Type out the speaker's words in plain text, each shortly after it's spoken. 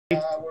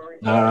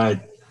All right.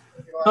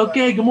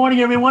 Okay, good morning,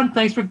 everyone.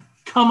 Thanks for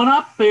coming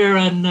up here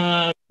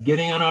and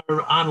getting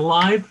on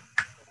live.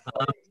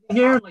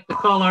 Here, I'd like to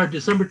call our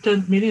December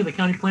 10th meeting of the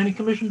County Planning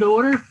Commission to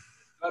order.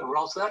 Good, we're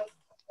all set?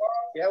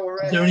 Yeah, we're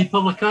ready. Is there any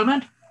public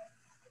comment?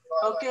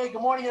 Okay,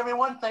 good morning,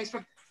 everyone. Thanks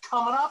for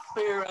coming up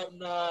here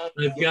and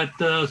I've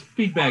got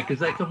feedback. Is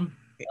that coming?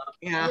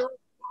 Yeah. Here,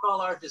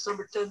 call our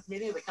December 10th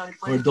meeting of the County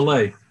Planning Commission. Or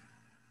delay.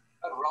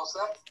 Good, we're all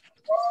set?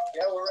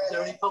 Yeah, we're ready. Is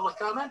there any public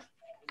comment?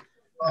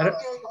 Okay,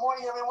 good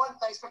morning, everyone.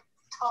 Thanks for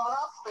coming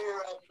up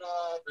here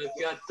and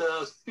I've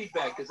got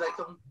feedback. Is that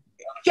coming?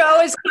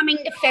 Joe is coming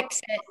to fix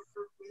it.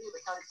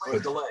 Or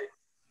delay.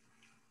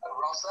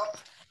 We're all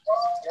set?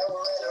 Yeah,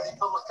 we're ready. Is there any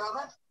public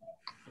comment?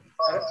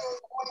 Okay,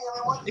 good morning,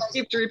 everyone. It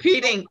keeps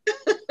repeating.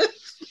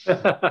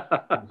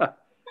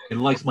 It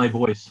likes my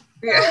voice.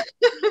 Yeah.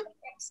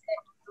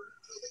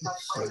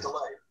 Or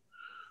delay.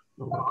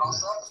 We're all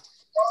set?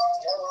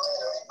 Yeah, we're ready. Is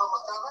there any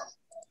public comment?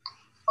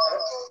 Okay,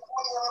 good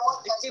morning, everyone.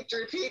 It keeps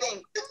repeating.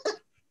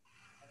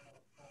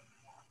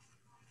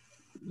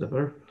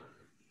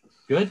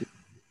 Good?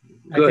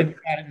 I think we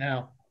got it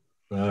now.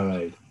 All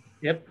right.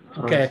 Yep.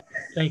 Okay.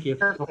 Thank you.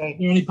 Okay. Is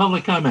there any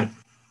public comment?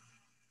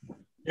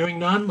 Hearing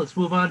none, let's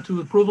move on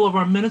to approval of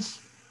our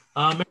minutes.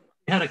 Mary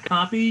had a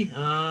copy.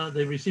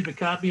 They received a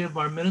copy of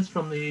our minutes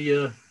from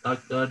the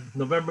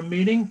November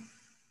meeting.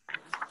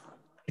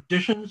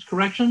 Additions,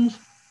 corrections?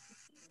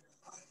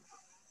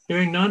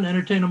 Hearing none,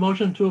 entertain a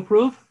motion to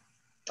approve.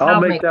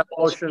 I'll make that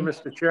motion,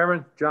 Mr.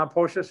 Chairman. John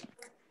Pocius.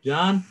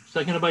 John,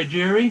 seconded by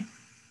Jerry.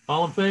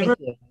 All in favor?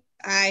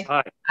 Aye.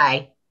 Aye.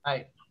 Aye.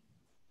 Aye.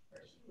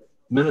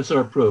 Minutes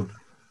are approved.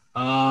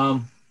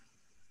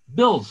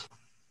 Bills.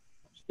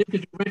 Steve,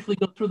 could you briefly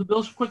go through the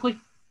bills quickly?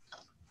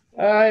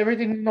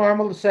 Everything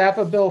normal. The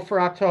SAFA bill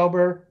for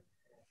October,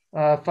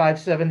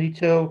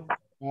 572.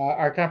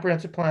 Our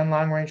comprehensive plan,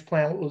 long range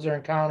plan with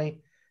Luzerne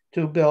County,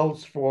 2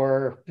 bills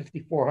for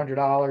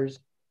 $5,400.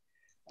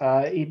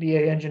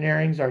 EBA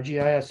Engineering's our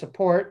GIS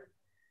support.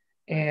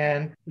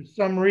 And for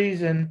some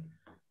reason,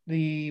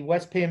 the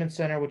West Payment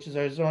Center, which is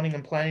our zoning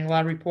and planning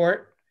law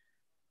report,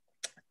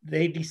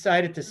 they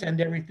decided to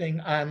send everything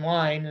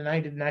online, and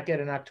I did not get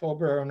an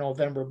October or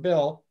November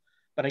bill,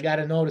 but I got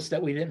a notice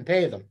that we didn't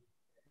pay them.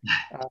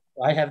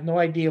 I have no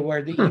idea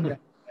where the email went,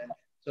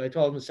 so I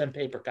told them to send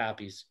paper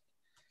copies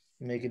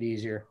to make it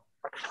easier.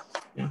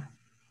 Yeah.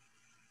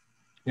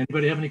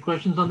 Anybody have any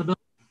questions on the bill?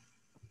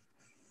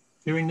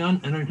 Hearing none,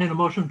 entertain a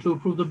motion to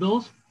approve the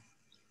bills.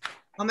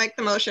 I'll make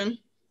the motion.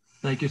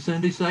 Thank you,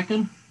 Cindy.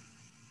 Second.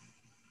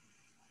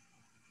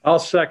 I'll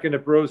second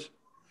it, Bruce.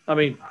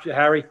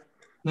 Harry.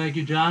 Thank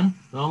you, John.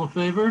 All in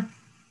favor?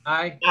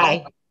 Aye.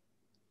 Aye.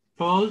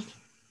 Opposed?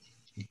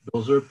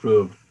 Bills are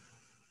approved.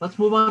 Let's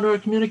move on to our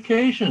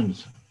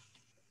communications.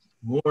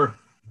 More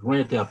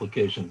grant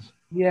applications.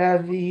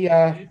 Yeah,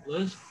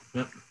 Liz?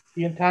 Yep.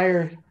 the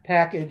entire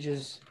package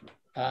is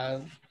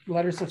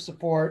letters of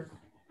support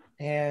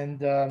and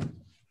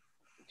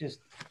just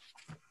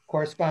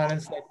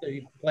correspondence that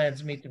the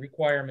plans meet the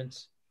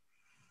requirements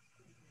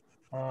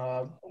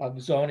of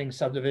zoning,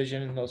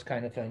 subdivision, and those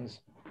kind of things.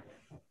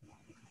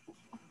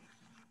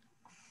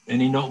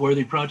 Any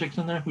noteworthy projects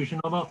in there we should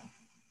know about?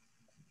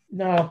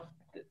 No,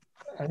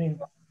 I mean,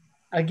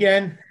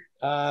 again,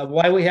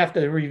 why we have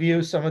to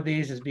review some of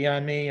these is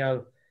beyond me.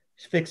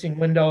 Fixing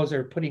windows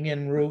or putting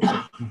in roofs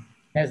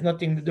has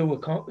nothing to do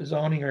with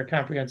zoning or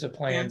comprehensive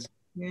plans.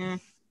 Yeah.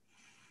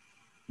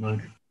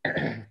 Right.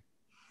 And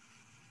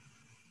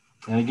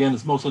again,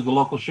 it's mostly the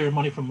local share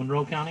money from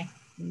Monroe County?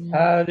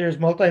 There's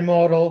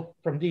multimodal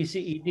from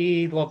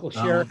DCED, local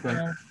share okay.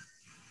 account,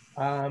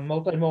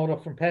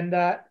 multimodal from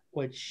PennDOT,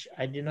 which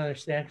I didn't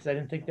understand because I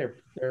didn't think their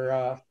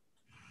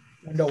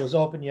window was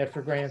open yet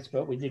for grants,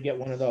 but we did get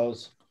one of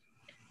those.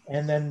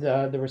 And then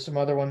there were some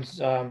other ones,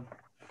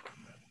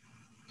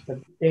 but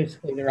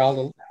basically they're all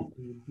the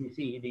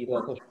DCED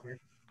local share.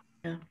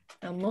 Yeah,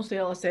 mostly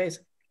LSAs.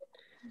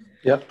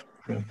 Yep.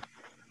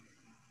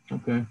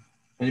 Okay.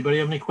 Anybody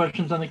have any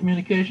questions on the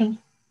communications?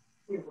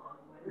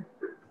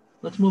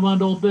 Let's move on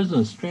to old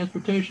business,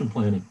 transportation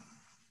planning.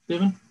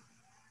 Stephen?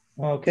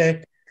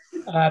 Okay.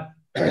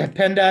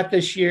 PennDOT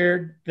this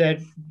year, that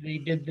they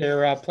did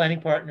their planning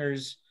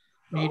partners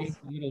meeting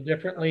a little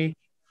differently.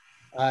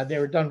 They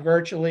were done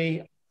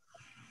virtually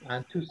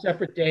on 2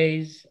 separate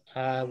days.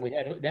 We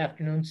had an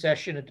afternoon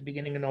session at the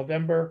beginning of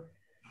November,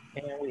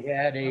 and we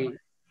had a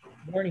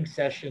morning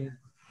session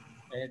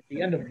at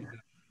the end of the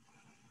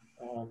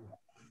week.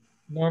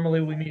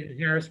 Normally we meet in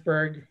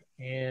Harrisburg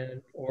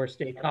or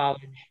State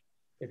College.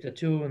 It's a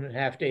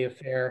 2.5 day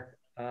affair.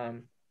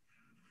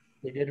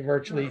 They did it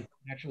virtually,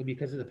 actually,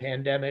 because of the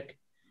pandemic.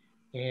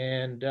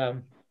 And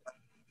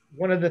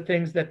one of the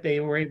things that they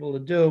were able to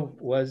do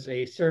was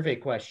a survey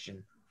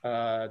question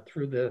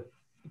through the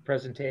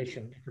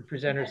presentation for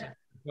presenters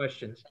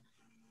questions.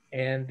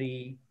 And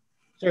the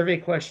survey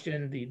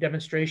question, the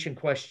demonstration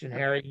question,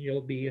 Harry, you'll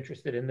be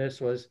interested in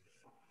this, was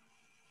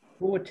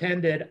who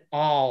attended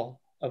all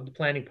of the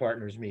planning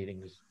partners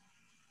meetings?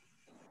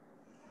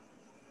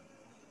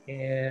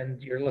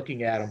 And you're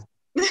looking at them.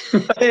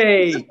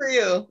 Hey. Good for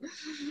you.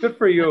 Good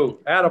for you.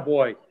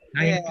 Attaboy.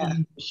 Yeah,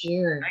 19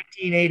 sure.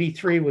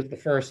 1983 was the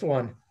first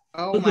one.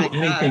 Oh We'll my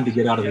do anything to God.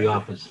 get out of the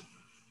office.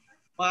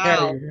 Harry,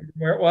 Wow. remember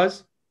where it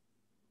was?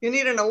 You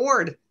need an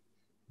award.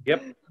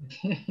 Yep.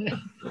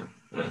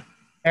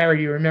 Harry,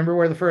 do you remember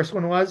where the first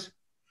one was?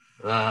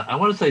 I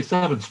want to say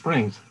Seven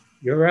Springs.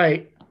 You're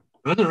right.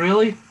 Was it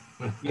really?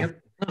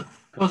 Yep. That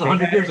was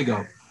 100 years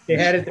ago. They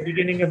had it at the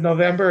beginning of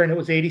November and it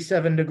was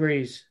 87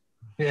 degrees.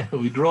 Yeah,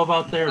 we drove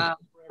out there. Wow.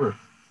 Forever.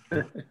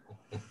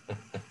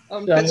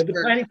 So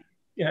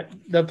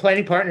the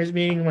planning partners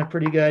meeting went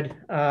pretty good.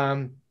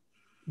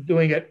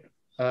 Doing it,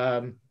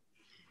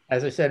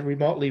 as I said,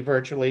 remotely,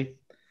 virtually.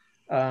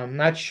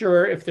 Not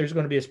sure if there's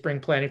going to be a spring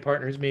planning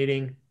partners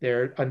meeting.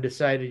 They're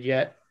undecided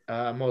yet.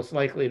 Most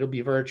likely it'll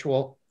be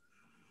virtual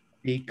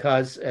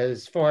because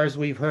as far as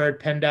we've heard,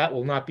 PennDOT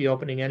will not be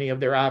opening any of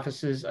their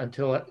offices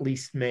until at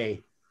least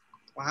May.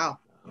 Wow.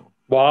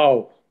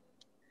 Wow.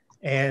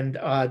 And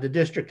the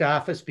district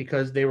office,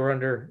 because they were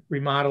under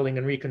remodeling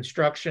and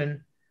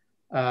reconstruction,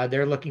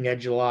 they're looking at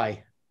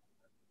July.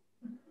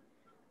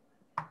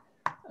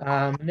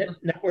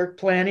 Network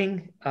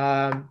planning,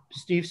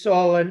 Steve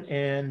Solon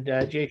and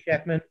Jay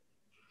Sheckman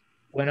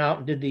went out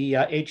and did the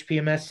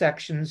HPMS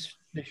sections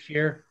this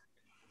year.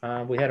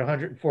 We had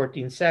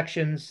 114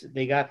 sections.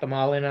 They got them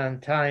all in on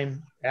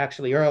time,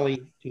 actually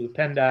early to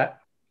PennDOT.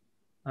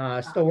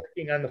 Still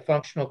working on the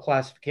functional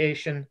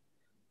classification.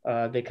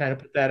 They kind of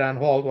put that on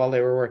hold while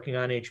they were working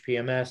on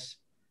HPMS.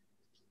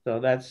 So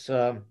that's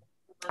going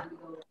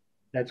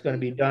to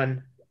be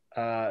done.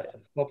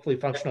 Hopefully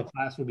functional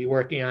class will be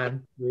working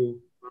on through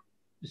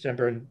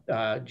December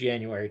and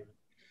January.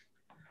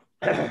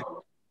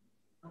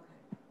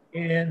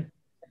 And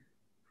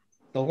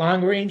the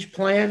long range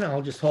plan,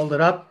 I'll just hold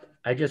it up.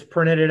 I just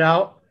printed it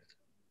out.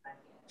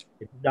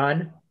 It's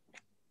done.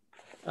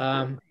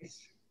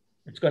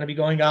 It's going to be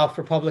going out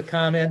for public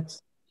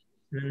comments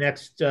in the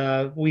next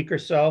week or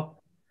so.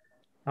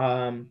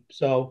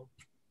 So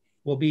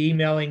we'll be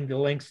emailing the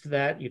links to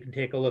that. You can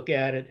take a look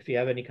at it if you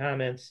have any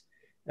comments.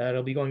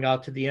 It'll be going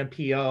out to the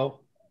MPO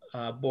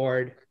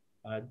board,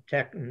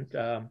 tech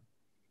and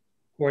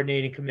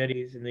coordinating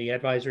committees and the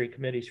advisory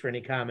committees for any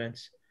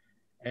comments.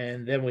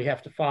 And then we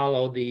have to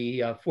follow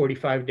the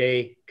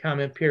 45-day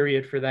comment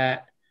period for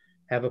that,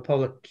 have a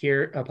public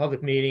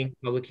meeting,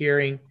 public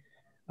hearing.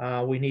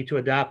 We need to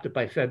adopt it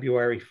by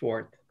February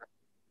 4th.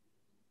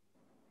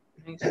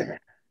 Nice.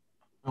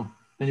 Oh,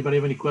 anybody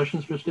have any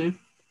questions for Steve?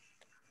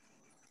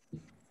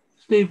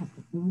 Steve,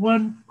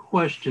 one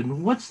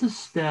question. What's the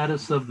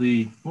status of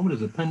the, what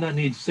is it? PennDOT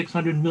needs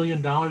 $600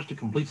 million to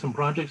complete some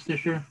projects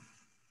this year?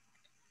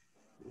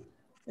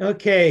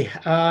 Okay.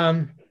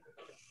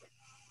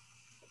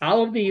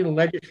 All of the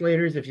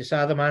legislators, if you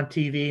saw them on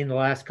TV in the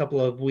last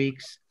couple of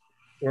weeks,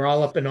 were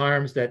all up in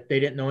arms that they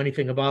didn't know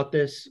anything about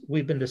this.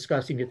 We've been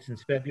discussing it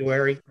since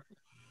February.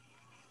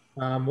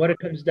 What it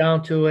comes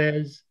down to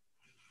is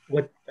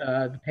with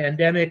the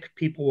pandemic,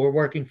 people were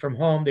working from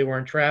home. They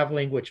weren't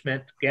traveling, which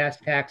meant gas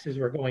taxes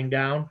were going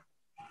down,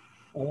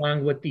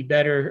 along with the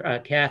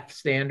better CAF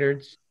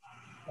standards,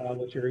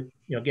 which are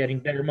getting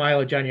better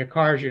mileage on your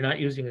cars. You're not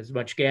using as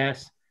much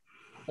gas.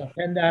 So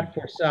PennDOT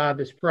foresaw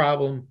this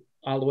problem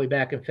all the way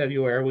back in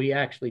February. We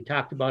actually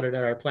talked about it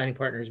at our planning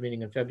partners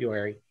meeting in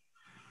February.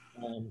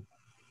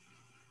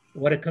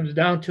 What it comes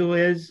down to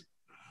is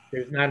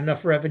there's not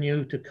enough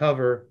revenue to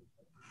cover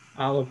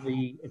all of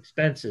the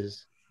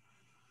expenses.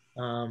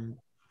 I'm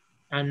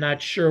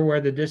not sure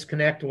where the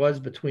disconnect was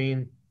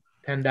between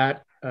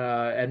PennDOT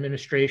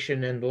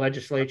administration and the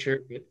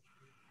legislature.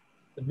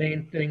 The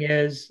main thing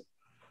is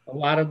a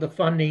lot of the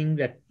funding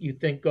that you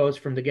think goes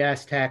from the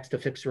gas tax to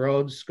fix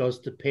roads goes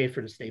to pay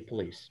for the state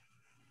police.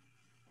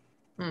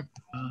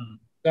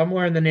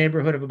 Somewhere in the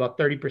neighborhood of about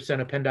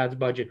 30% of PennDOT's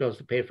budget goes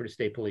to pay for the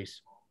state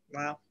police.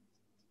 Wow.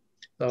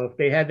 So if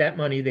they had that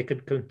money, they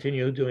could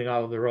continue doing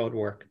all of the road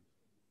work.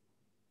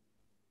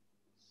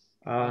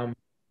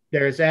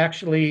 There's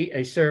actually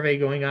a survey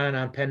going on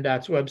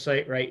PennDOT's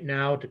website right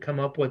now to come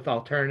up with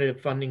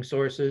alternative funding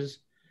sources,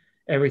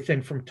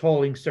 everything from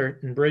tolling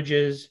certain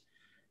bridges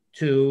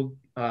to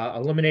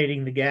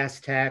eliminating the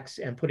gas tax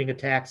and putting a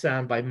tax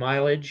on by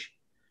mileage.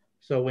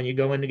 So when you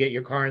go in to get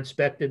your car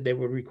inspected, they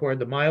would record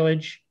the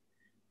mileage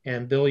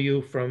and bill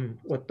you from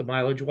what the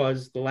mileage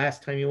was the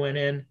last time you went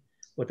in,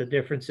 what the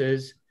difference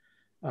is.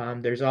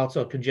 There's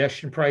also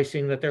congestion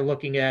pricing that they're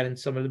looking at in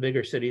some of the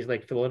bigger cities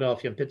like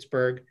Philadelphia and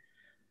Pittsburgh.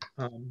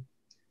 And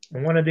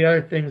one of the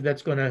other things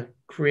that's going to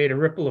create a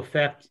ripple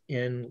effect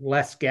in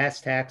less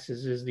gas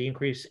taxes is the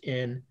increase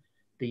in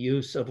the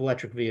use of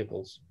electric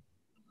vehicles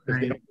because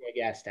they don't pay a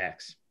gas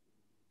tax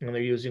and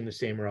they're using the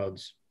same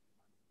roads.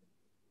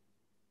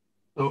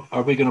 So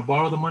are we going to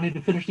borrow the money to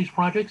finish these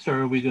projects,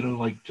 or are we going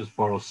to just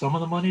borrow some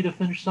of the money to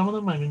finish some of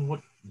them? I mean,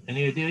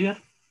 any idea yet?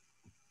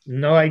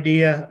 No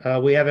idea.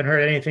 We haven't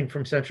heard anything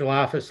from central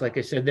office. Like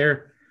I said,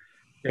 they're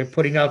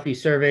putting out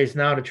these surveys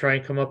now to try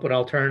and come up with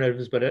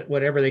alternatives, but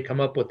whatever they come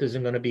up with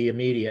isn't going to be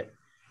immediate.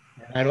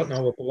 And I don't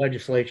know what the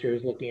legislature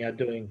is looking at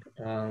doing.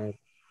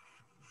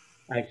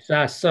 I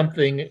saw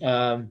something,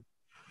 a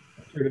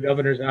through the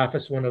governor's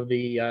office, one of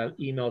the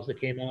emails that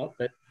came out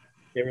that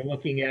they were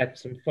looking at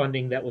some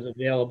funding that was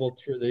available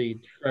through the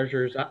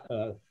Treasurer's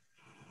Department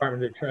of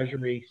the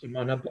Treasury, some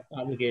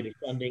unobligated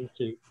funding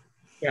to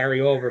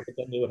carry over, but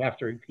then they would have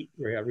to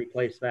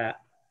replace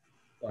that.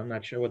 So I'm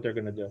not sure what they're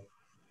going to do.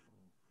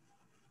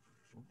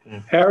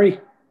 Okay. Harry,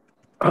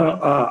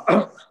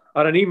 on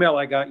an email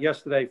I got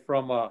yesterday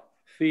from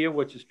FIA,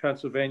 which is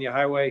Pennsylvania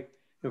Highway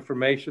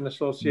Information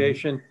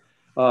Association,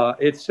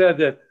 it said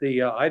that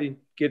I didn't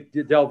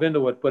delve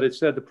into it, but it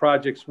said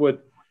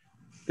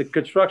the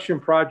construction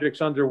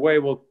projects underway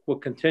will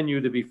continue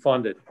to be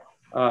funded.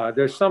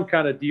 There's some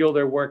kind of deal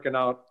they're working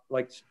out,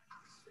 like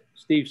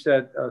Steve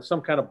said,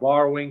 some kind of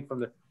borrowing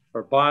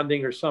or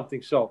bonding or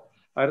something. So,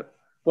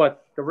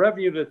 but the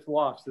revenue that's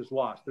lost is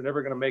lost. They're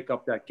never going to make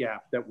up that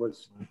gap that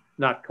was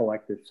not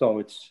collected. So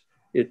it's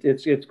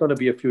going to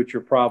be a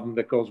future problem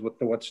that goes with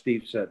what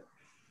Steve said.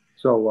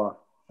 So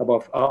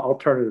about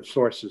alternative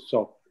sources.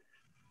 So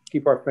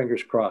keep our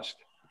fingers crossed.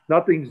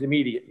 Nothing's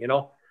immediate, you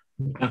know.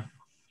 Yeah.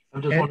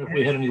 I'm just wondering if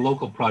we had any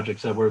local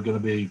projects that were going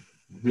to be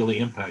really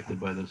impacted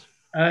by this.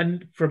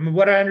 And from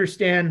what I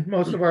understand,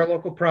 most of our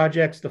local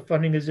projects, the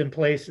funding is in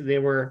place. They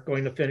were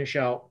going to finish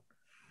out.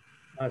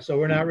 So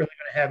we're not really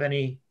going to have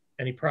any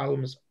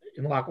problems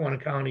in Lackawanna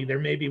County. There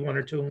may be one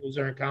or two in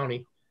Luzerne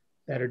County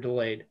that are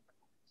delayed,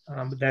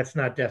 but that's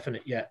not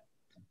definite yet.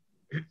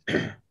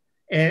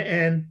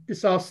 and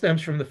this all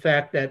stems from the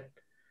fact that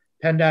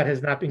PennDOT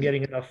has not been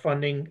getting enough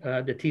funding.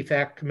 The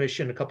TFAC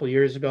Commission a couple of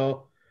years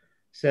ago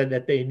said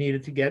that they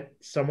needed to get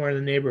somewhere in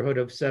the neighborhood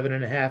of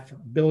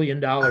 $7.5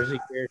 billion a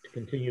year to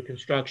continue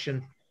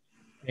construction.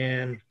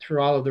 And through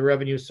all of the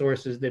revenue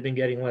sources, they've been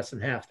getting less than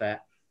half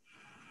that.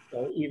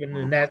 So even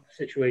in that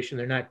situation,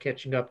 they're not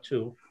catching up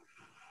to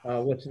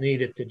what's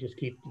needed to just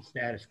keep the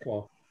status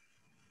quo.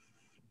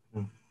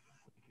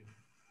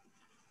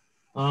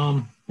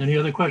 Any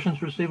other questions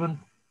for Stephen?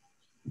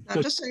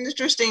 Just an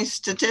interesting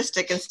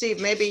statistic, and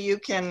Steve, maybe you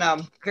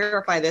can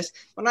verify this.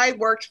 When I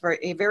worked for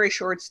a very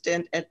short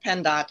stint at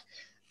PennDOT,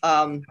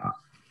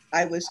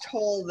 I was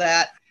told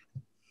that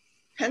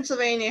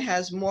Pennsylvania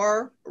has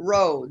more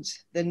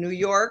roads than New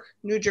York,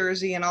 New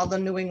Jersey, and all the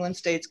New England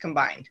states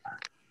combined.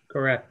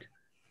 Correct.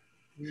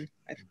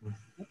 I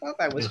thought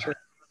that was true.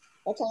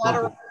 That's a lot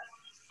of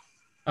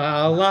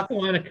roads.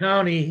 Lackawanna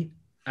County,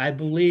 I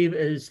believe,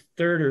 is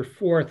third or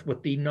fourth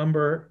with the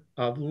number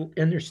of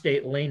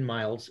interstate lane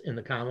miles in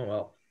the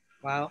Commonwealth.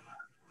 Wow.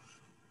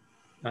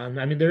 I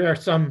mean, there are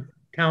some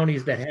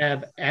counties that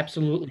have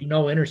absolutely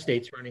no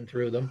interstates running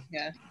through them.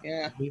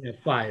 Yeah. We have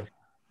 5.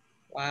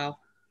 Wow.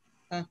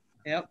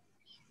 Yep.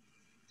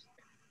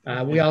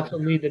 We also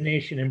lead the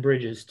nation in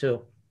bridges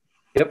too.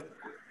 Yep.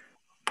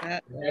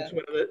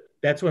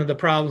 That's one of the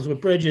problems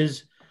with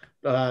bridges,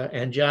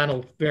 and John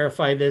will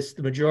verify this.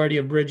 The majority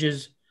of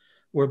bridges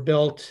were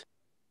built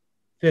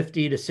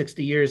 50 to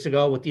 60 years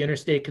ago with the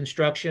interstate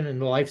construction,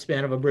 and the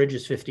lifespan of a bridge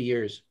is 50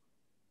 years.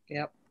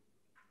 Yep.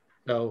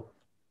 So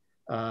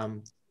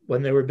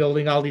when they were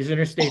building all these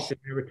interstates, they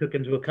never took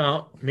into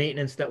account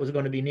maintenance that was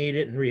going to be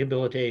needed and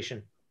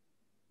rehabilitation.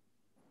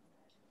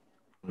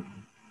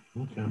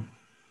 Okay.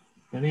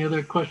 Any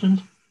other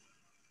questions?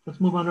 Let's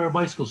move on to our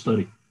bicycle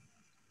study.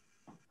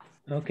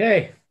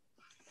 Okay.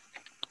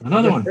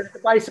 Another one. There's the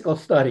bicycle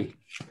study.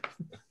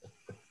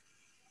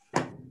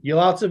 You'll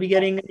also be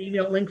getting an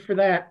email link for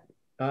that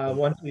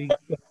once we go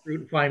through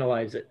and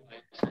finalize it.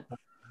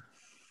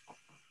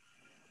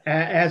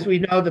 As we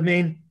know, the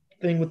main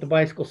thing with the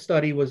bicycle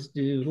study was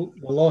the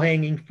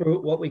low-hanging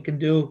fruit, what we can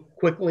do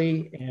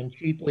quickly and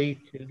cheaply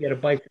to get a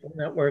bicycle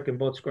network in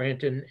both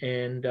Scranton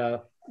and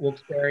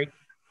Wilkes-Barre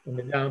in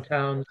the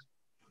downtowns.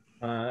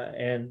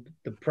 And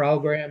the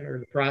program or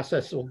the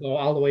process will go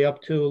all the way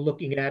up to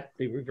looking at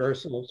the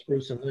reversal of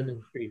Spruce and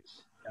Linden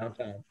streets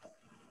downtown.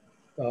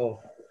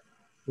 So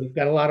we've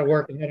got a lot of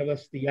work ahead of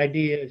us. The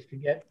idea is to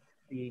get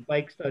the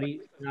bike study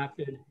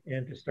adopted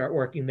and to start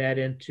working that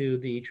into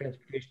the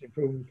transportation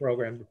improvement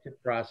program, the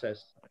TIP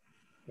process,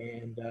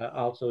 and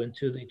also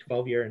into the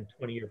 12-year and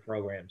 20-year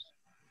programs,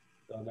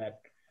 so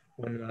that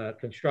when a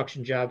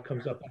construction job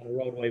comes up on the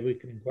roadway, we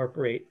can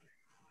incorporate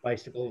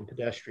bicycle and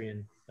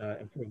pedestrian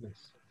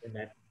improvements in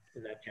that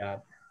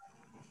job.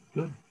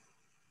 Good.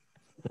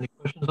 Any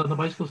questions on the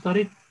bicycle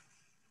study?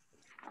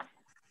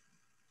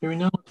 Hearing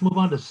none, let's move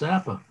on to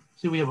SAPA.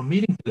 See, we have a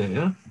meeting today,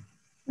 huh?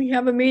 We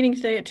have a meeting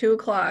today at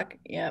 2:00.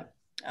 Yeah.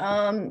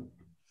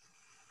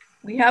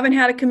 We haven't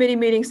had a committee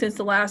meeting since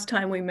the last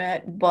time we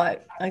met,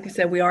 but like I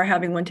said, we are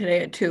having one today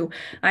at 2:00.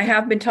 I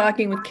have been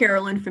talking with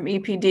Carolyn from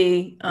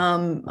EPD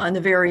on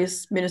the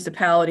various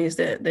municipalities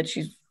that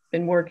she's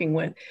been working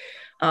with.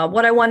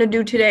 What I want to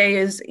do today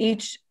is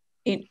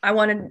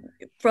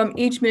from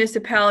each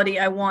municipality,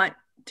 I want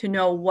to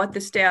know what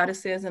the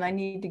status is, and I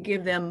need to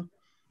give them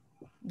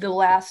the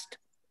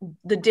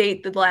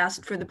date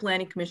for the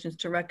planning commissions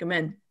to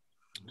recommend,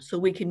 so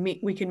we can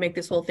make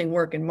this whole thing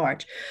work in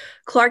March.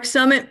 Clark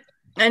Summit,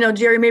 I know,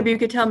 Jerry, maybe you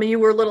could tell me, you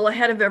were a little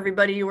ahead of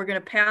everybody. You were going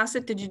to pass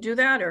it. Did you do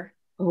that, or?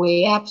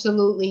 We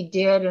absolutely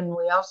did. And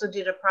we also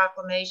did a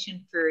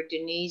proclamation for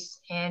Denise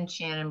and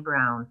Shannon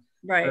Brown.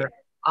 Right. for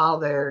all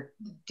their,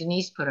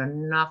 Denise put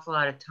an awful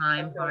lot of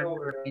time, hard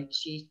work, and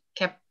she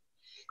kept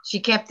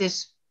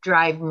this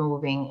drive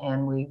moving,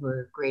 and we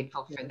were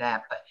grateful for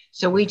that. But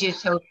so we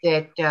just hope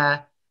that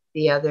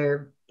the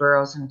other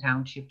boroughs and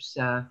townships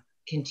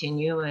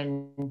continue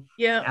and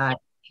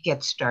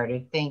get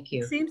started. Thank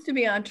you. Seems to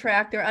be on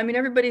track there. I mean,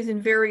 everybody's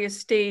in various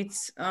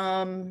states.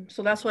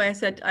 So that's why I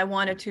said I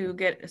wanted to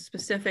get a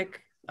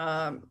specific,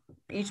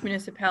 each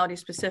municipality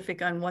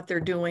specific on what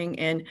they're doing.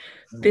 And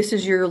this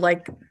is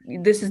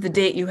this is the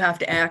date you have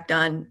to act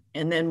on.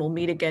 And then we'll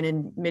meet again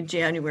in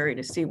mid-January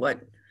to see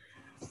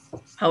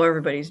how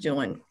everybody's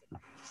doing.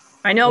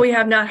 I know we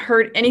have not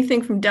heard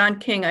anything from Don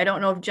King. I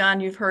don't know if, John,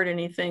 you've heard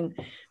anything.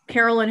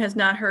 Carolyn has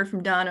not heard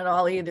from Don at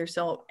all either.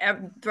 So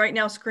right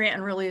now,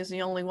 Scranton really is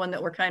the only one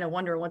that we're kind of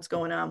wondering what's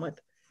going on with.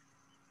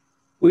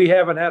 We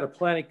haven't had a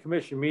planning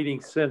commission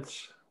meeting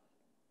since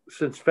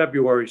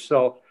February.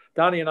 So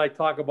Donnie and I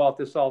talk about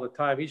this all the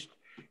time.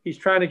 He's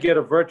trying to get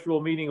a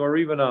virtual meeting, or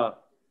even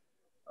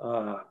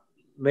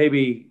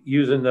maybe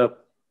using the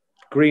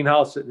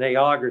greenhouse at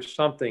NAOG or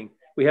something.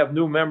 We have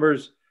new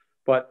members,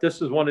 but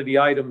this is one of the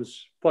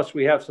items. Plus,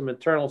 we have some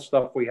internal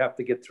stuff we have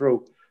to get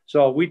through.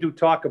 So we do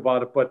talk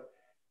about it, but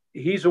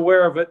he's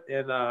aware of it,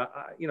 and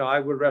I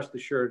would rest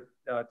assured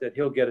that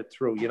he'll get it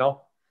through.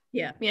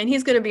 Yeah, and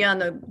he's going to be on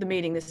the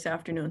meeting this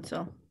afternoon.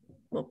 So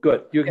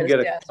good. You can get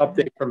an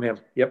update from him.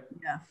 Yep.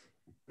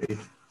 Yeah.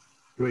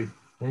 Great.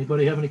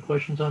 Anybody have any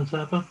questions on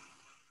SAPA?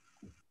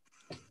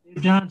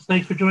 Dave Johns,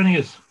 thanks for joining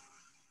us.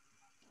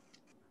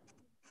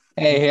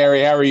 Hey,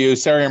 Harry, how are you?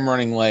 Sorry I'm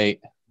running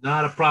late.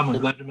 Not a problem.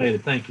 Glad you made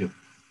it. Thank you.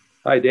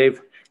 Hi,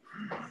 Dave.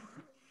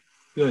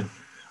 Good.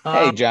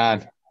 Hey,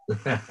 John.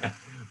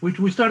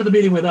 We started the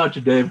meeting without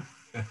you, Dave.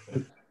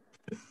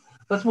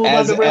 Let's move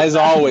on to as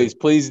always,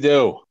 please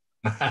do.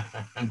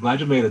 I'm glad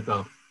you made it,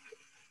 though.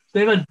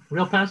 Stephen,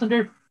 real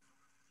passenger?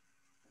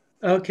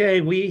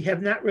 Okay, we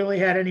have not really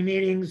had any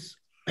meetings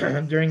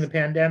during the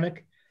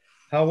pandemic.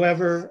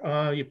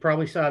 However, you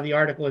probably saw the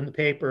article in the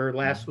paper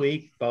last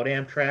week about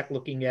Amtrak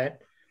looking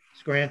at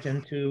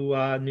Scranton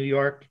to New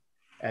York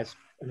as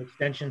an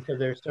extension to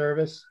their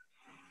service.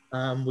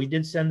 We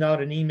did send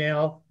out an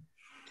email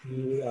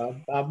to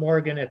Bob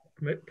Morgan at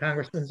the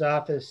Congressman's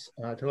office,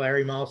 to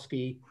Larry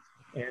Malsky,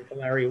 and to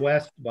Larry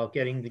West about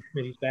getting the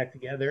committees back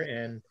together.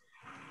 And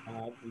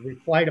the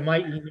reply to my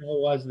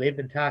email was they've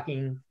been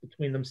talking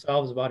between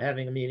themselves about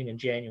having a meeting in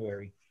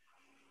January.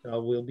 So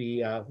we'll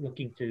be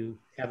looking to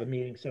have a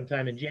meeting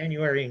sometime in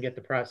January and get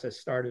the process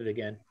started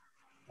again.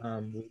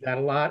 We've got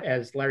a lot,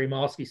 as Larry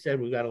Malsky said,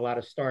 we've got a lot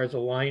of stars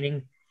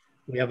aligning.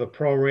 We have a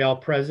pro-rail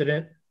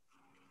president.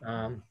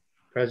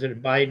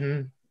 President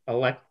Biden,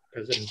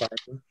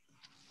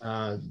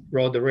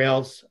 rode the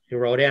rails. He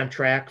rode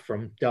Amtrak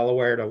from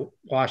Delaware to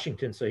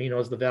Washington, so he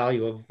knows the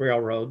value of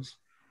railroads.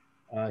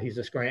 He's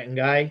a Scranton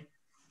guy.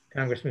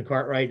 Congressman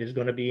Cartwright is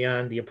going to be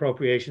on the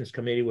Appropriations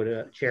Committee with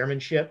a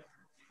chairmanship.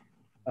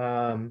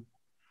 And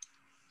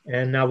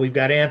now we've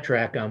got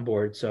Amtrak on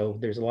board. So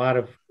there's a lot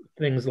of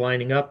things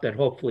lining up that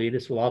hopefully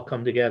this will all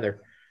come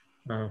together.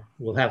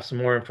 We'll have some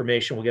more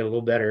information. We'll get a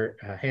little better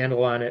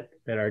handle on it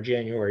at our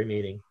January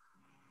meeting.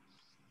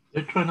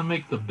 They're trying to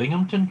make the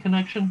Binghamton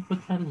connection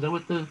with that? Is that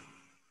what the...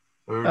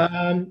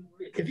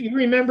 If you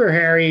remember,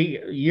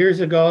 Harry, years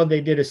ago,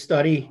 they did a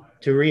study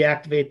to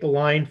reactivate the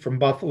line from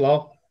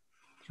Buffalo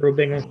through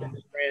Binghamton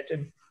to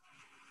Scranton.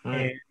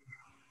 And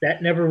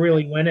that never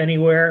really went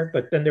anywhere.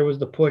 But then there was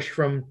the push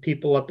from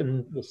people up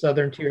in the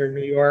southern tier of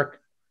New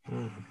York,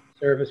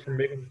 service from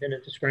Binghamton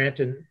into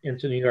Scranton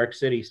into New York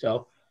City.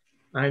 So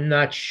I'm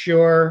not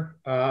sure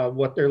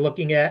what they're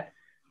looking at.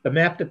 The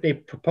map that they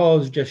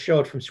proposed just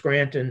showed from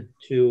Scranton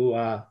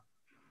to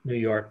New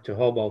York to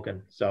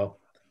Hoboken. So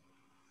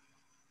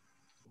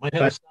might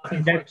have a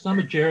stopping for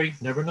Summit, Jerry.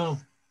 Never know.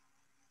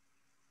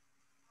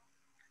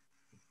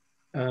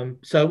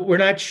 So we're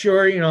not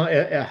sure,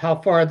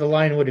 how far the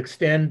line would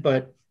extend,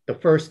 but the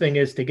first thing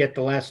is to get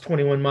the last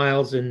 21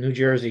 miles in New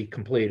Jersey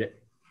completed.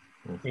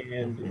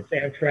 And if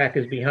Amtrak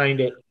is behind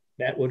it,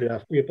 that would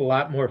free up a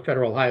lot more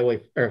federal rail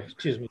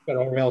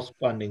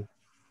funding.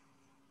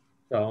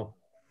 So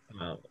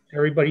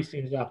everybody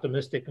seems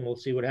optimistic, and we'll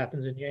see what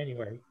happens in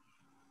January.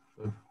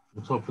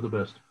 Let's hope for the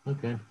best.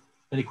 Okay.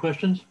 Any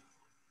questions?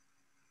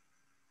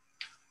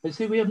 I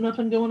see we have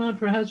nothing going on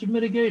for hazard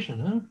mitigation,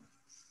 huh?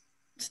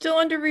 Still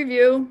under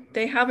review.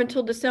 They have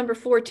until December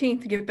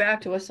 14th to get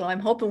back to us. So I'm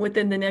hoping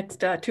within the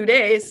next 2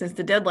 days, since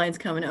the deadline's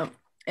coming up.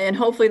 And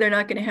hopefully they're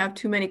not going to have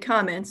too many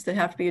comments that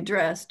have to be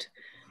addressed.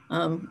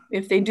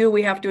 If they do,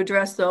 we have to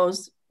address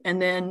those.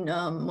 And then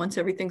once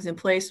everything's in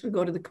place, we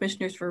go to the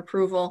commissioners for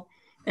approval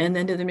and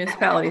then to the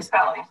municipalities.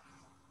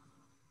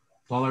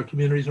 All our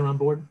communities are on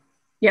board?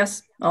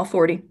 Yes, all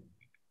 40.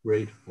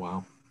 Great.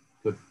 Wow.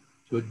 Good,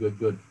 good, good,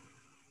 good.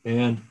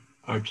 And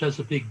our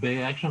Chesapeake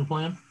Bay Action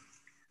Plan?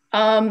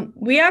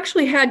 We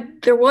actually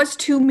there was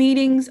 2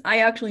 meetings. I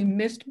actually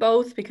missed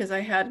both because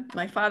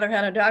my father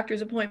had a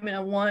doctor's appointment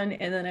on one,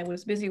 and then I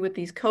was busy with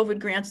these COVID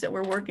grants that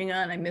we're working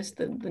on. I missed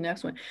the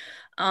next one.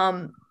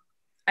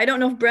 I don't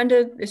know if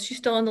Brenda, is she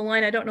still on the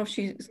line? I don't know if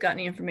she's got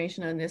any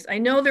information on this. I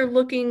know they're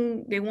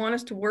looking, they want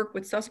us to work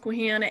with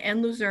Susquehanna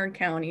and Luzerne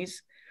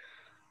counties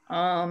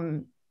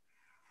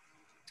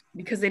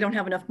because they don't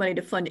have enough money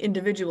to fund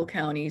individual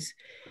counties.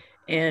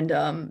 And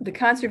the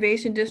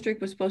conservation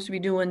district was supposed to be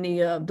doing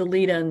the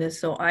lead on this.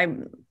 So I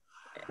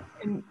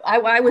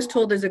was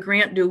told there's a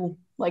grant due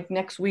like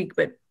next week,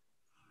 but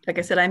like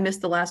I said, I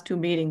missed the last 2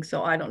 meetings,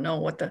 so I don't know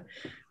what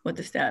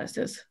the status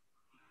is.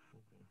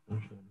 All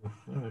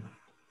right.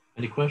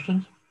 Any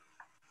questions?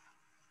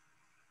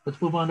 Let's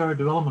move on to our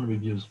development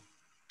reviews.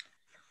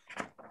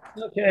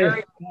 Okay.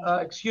 Harry,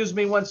 excuse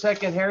me 1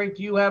 second. Harry,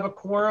 do you have a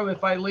quorum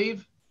if I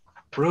leave?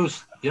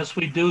 Bruce, yes,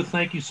 we do.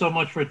 Thank you so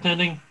much for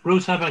attending.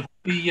 Bruce, have a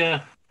happy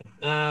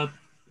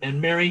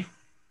and Merry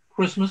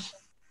Christmas.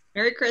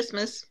 Merry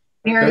Christmas.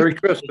 Merry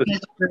Christmas.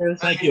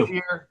 Thank you.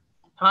 Here.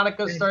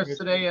 Hanukkah starts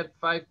today at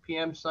 5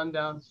 p.m.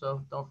 sundown,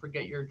 so don't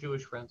forget your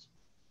Jewish friends.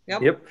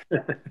 Yep.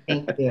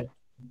 Thank you.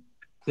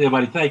 See you,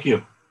 buddy. Thank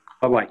you.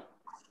 Bye-bye.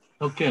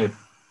 Okay.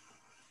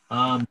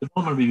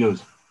 Development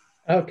reviews.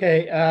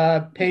 Okay,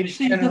 You page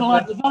see, you 10 did a and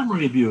lot of 11.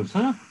 development reviews,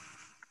 huh?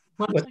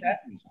 What's that?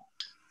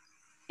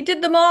 He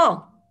did them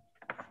all.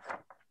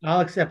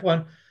 I'll accept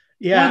one.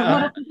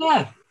 Yeah, What is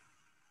that?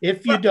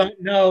 if you don't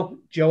know,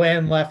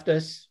 Joanne left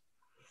us.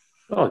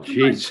 Oh,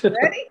 geez.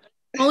 Ready?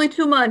 Only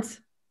 2 months.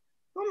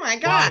 Oh my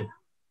God.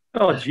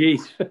 Wow. Oh,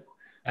 geez.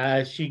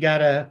 She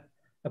got a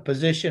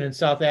position in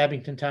South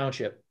Abington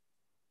Township.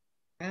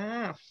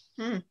 Ah,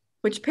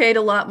 Which paid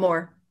a lot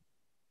more,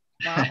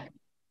 wow. Hard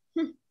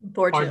to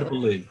unfortunately.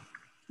 believe.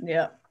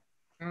 Yeah.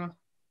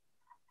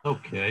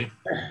 Okay.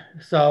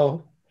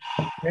 So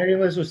Mary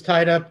Liz was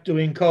tied up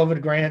doing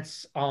COVID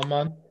grants all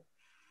month.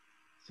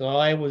 So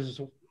I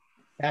was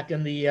back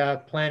in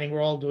the planning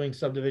role doing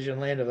subdivision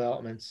land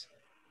developments.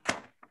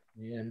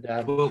 And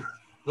Well,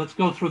 let's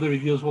go through the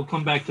reviews. We'll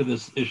come back to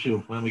this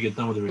issue when we get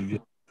done with the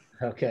review.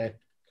 okay.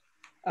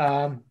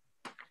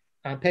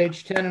 On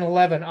page 10 and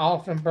 11,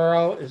 Oliphant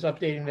Borough is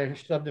updating their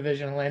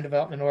subdivision and land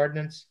development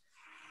ordinance.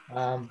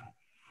 A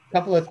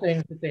couple of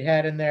things that they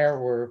had in there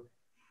were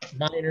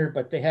minor,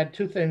 but they had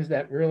 2 things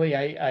that really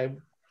I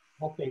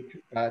hope they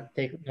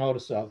take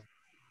notice of.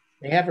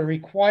 They have a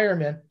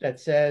requirement that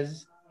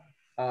says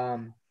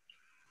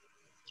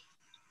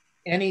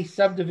any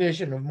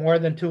subdivision of more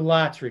than 2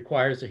 lots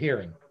requires a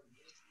hearing,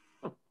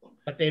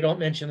 but they don't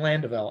mention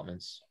land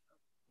developments.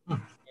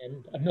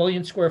 And a 1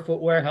 million square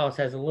foot warehouse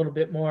has a little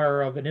bit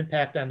more of an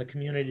impact on the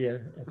community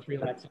than a 3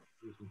 lot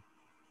subdivision.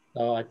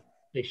 So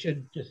they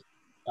should just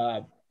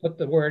put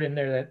the word in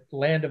there that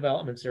land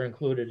developments are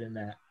included in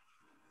that.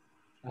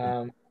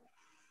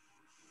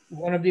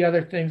 One of the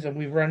other things that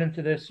we've run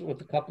into this with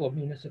a couple of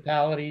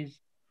municipalities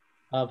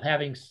of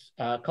having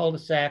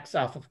cul-de-sacs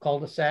off of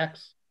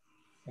cul-de-sacs.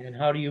 And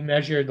how do you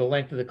measure the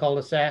length of the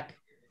cul-de-sac?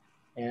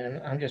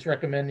 And I'm just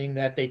recommending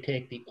that they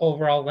take the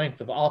overall length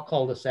of all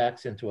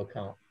cul-de-sacs into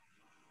account.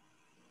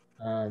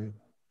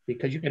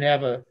 Because you can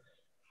have a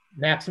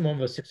maximum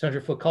of a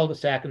 600-foot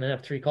cul-de-sac and then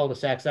have 3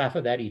 cul-de-sacs off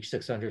of that each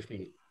 600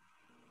 feet,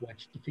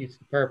 which defeats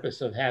the purpose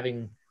of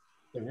having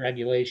the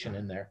regulation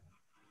in there.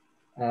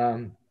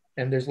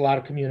 And there's a lot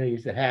of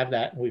communities that have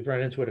that, and we've run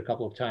into it a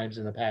couple of times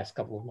in the past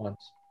couple of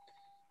months.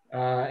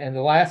 And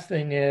the last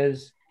thing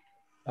is,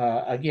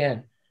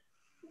 again,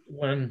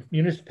 when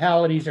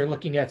municipalities are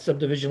looking at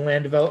subdivision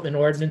land development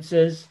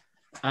ordinances,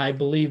 I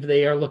believe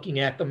they are looking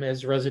at them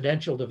as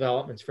residential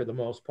developments for the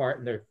most part,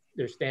 and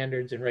their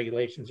standards and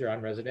regulations are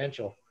on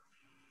residential.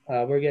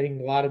 We're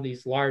getting a lot of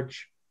these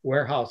large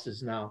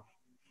warehouses now,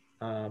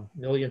 1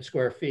 million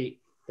square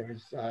feet.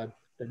 There's the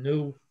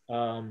new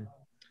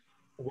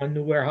one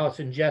new warehouse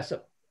in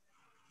Jessup.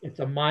 It's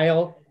 1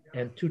 mile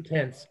and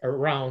 2/10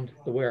 around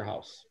the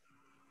warehouse.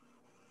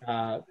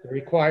 The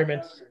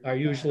requirements are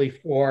usually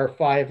 400,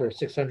 500, or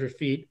 600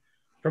 feet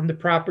from the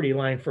property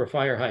line for a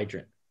fire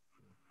hydrant.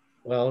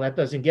 Well, that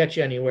doesn't get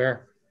you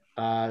anywhere.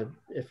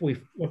 If we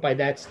went by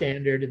that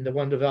standard in the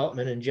one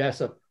development in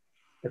Jessup,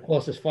 the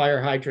closest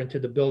fire hydrant to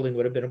the building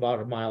would have been about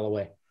 1 mile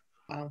away.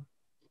 Wow.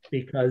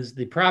 Because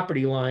the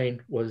property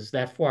line was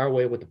that far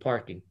away with the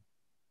parking.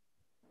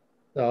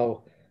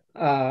 So,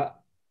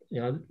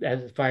 you know,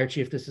 as a fire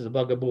chief, this is a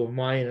bugaboo of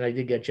mine, and I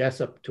did get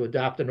Jessup to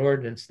adopt an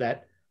ordinance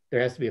that there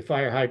has to be a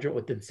fire hydrant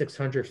within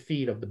 600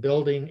 feet of the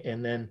building,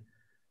 and then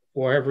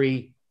for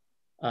every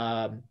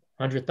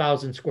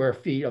 100,000 square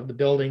feet of the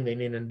building, they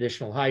need an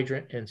additional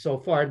hydrant. And so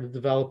far, the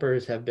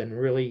developers have been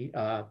really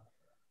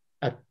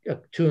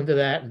attuned to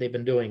that, and they've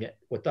been doing it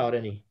without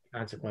any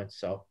consequence.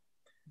 So,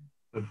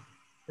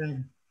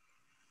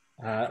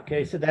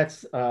 okay, so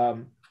that's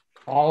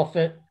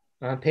Oliphant.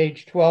 On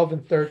page 12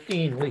 and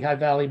 13, Lehigh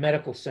Valley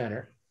Medical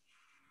Center.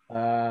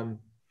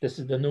 This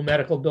is the new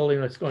medical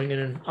building that's going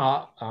in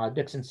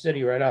Dixon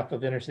City, right off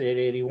of Interstate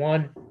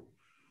 81.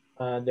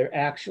 They're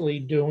actually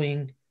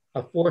doing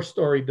a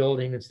 4-story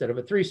building instead of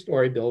a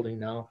 3-story building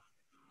now.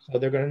 So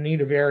they're going to need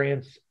a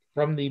variance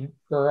from the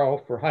borough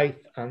for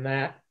height on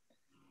that.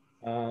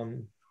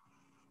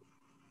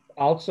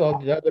 Also,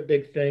 the other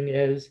big thing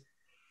is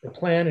The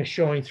plan is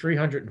showing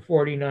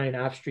 349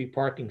 off-street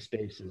parking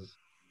spaces.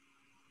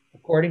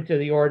 According to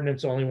the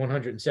ordinance, only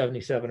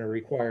 177 are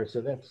required,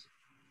 so that's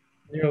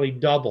nearly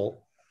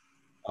double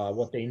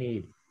what they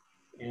need.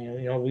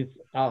 And, you know, we've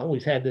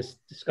always had this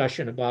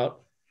discussion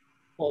about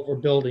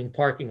overbuilding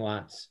parking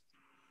lots.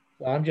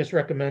 So I'm just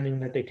recommending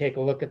that they take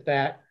a look at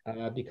that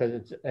because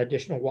it's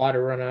additional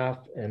water runoff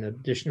and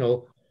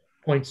additional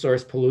point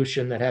source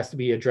pollution that has to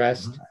be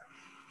addressed.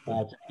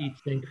 It's a heat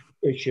sink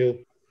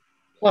issue.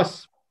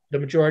 Plus, the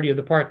majority of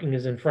the parking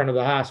is in front of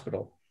the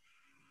hospital,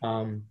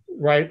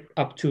 right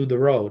up to the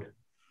road.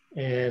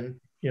 And,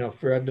 you know,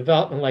 for a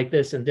development like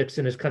this, and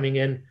Dixon is coming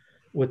in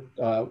with,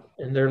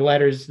 in their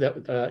letters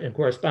that in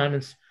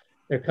correspondence,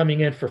 they're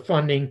coming in for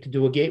funding to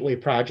do a gateway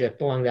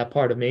project along that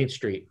part of Main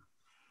Street.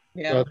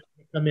 Yeah. So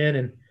come in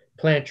and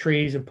plant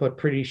trees and put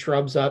pretty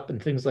shrubs up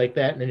and things like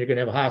that, and then you're going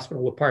to have a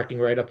hospital with parking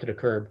right up to the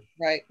curb.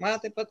 Right. Why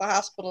don't they put the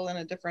hospital in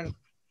a different,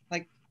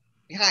 like,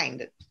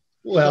 behind it?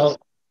 Well,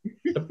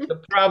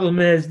 the problem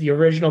is the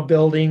original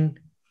building,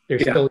 they're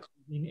still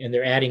using and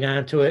they're adding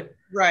on to it.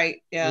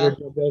 Right. The Yeah.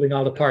 original building,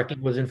 all the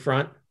parking was in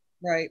front.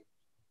 Right.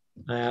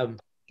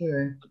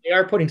 Sure. They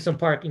are putting some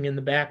parking in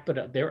the back,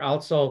 but they're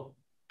also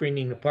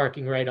bringing the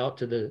parking right out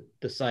to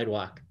the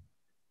sidewalk.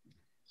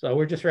 So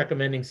we're just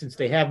recommending, since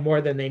they have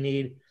more than they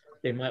need,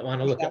 they might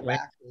want to look at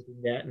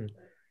landscaping that, and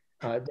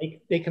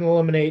they can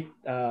eliminate,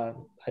 I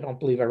don't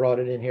believe I wrote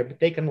it in here, but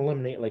they can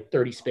eliminate like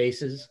 30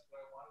 spaces.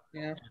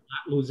 Yeah.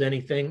 Not lose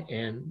anything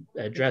and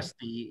address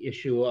the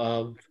issue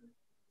of,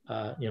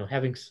 you know,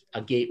 having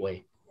a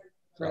gateway.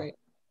 So. Right.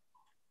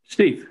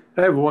 Steve,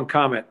 I have one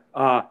comment.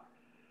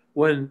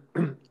 When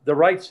the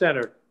Wright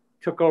Center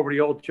took over the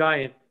old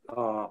Giant,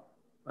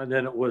 and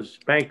then it was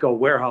Banco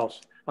Warehouse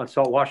on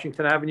South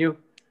Washington Avenue,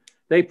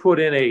 they put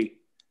in a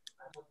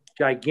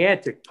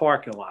gigantic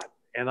parking lot.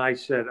 And I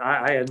said,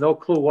 I had no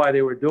clue why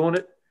they were doing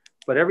it,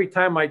 but every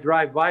time I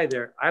drive by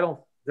there,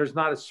 there's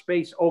not a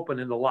space open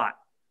in the lot.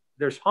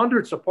 There's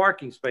hundreds of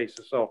parking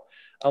spaces. So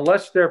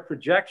unless their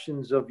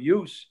projections of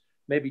use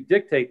maybe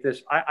dictate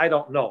this, I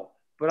don't know.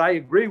 But I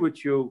agree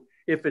with you.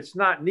 If it's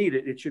not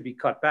needed, it should be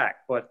cut back.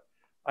 But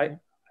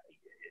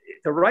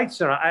the Wright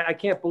Center, I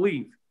can't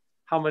believe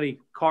how many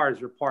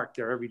cars are parked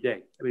there every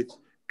day. I mean, it's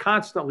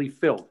constantly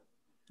filled.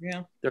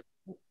 Yeah.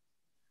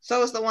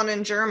 So is the one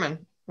in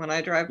German when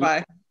I drive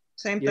by.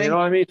 Same thing. You know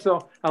what I mean?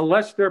 So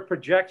unless their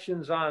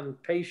projections on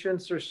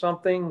patients or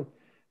something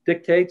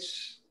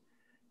dictates,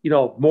 you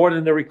know, more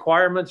than the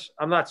requirements,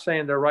 I'm not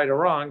saying they're right or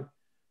wrong.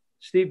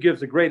 Steve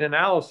gives a great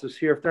analysis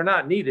here. If they're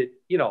not needed,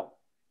 you know,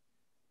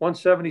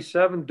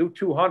 177, do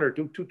 200,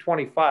 do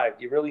 225.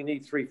 You really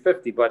need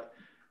 350, but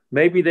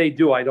maybe they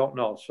do. I don't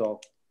know.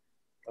 So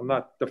I'm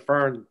not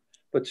deferring,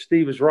 but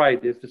Steve is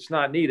right. If it's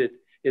not needed,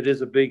 it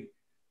is a big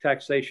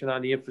taxation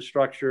on the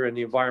infrastructure and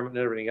the environment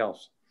and everything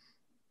else.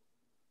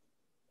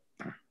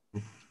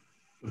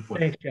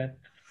 Thanks, John.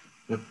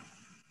 Yep.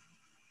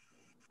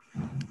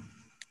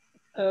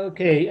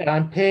 Okay,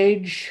 on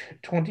page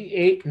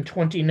 28 and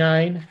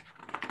 29,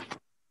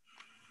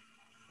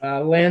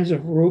 lands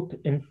of Roop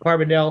in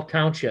Carbondale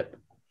Township.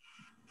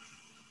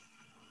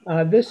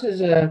 This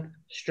is a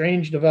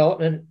strange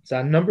development. It's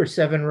on number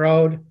 7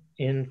 Road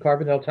in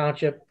Carbondale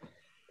Township,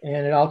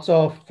 and it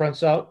also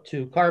fronts out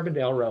to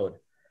Carbondale Road.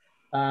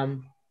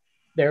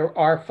 There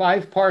are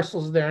 5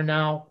 parcels there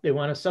now. They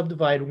want to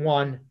subdivide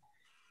one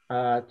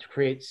to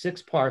create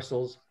 6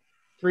 parcels.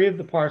 3 of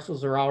the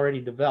parcels are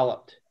already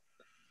developed.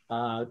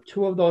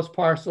 2 of those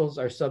parcels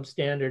are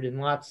substandard in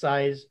lot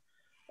size.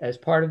 As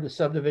part of the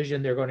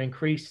subdivision, they're going to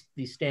increase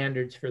the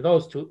standards for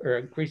those 2, or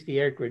increase the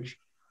acreage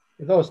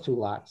for those 2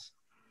 lots.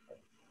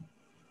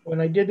 When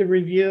I did the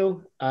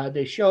review,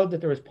 they showed that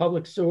there was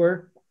public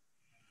sewer,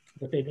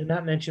 but they did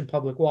not mention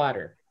public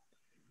water.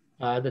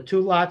 The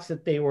 2 lots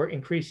that they were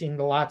increasing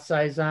the lot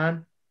size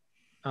on,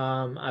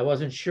 I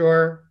wasn't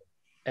sure,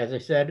 as I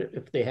said,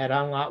 if they had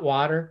on-lot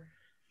water,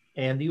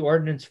 and the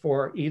ordinance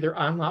for either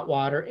on-lot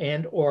water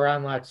and or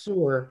on-lot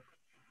sewer,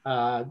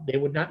 they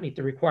would not meet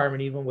the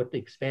requirement even with the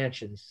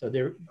expansions. So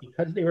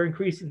because they were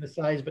increasing the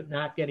size but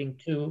not getting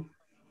to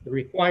the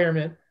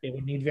requirement, they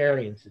would need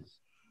variances.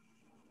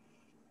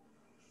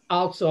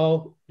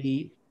 Also,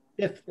 the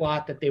 5th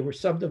lot that they were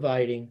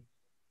subdividing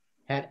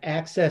had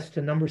access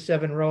to number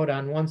 7 Road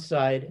on one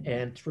side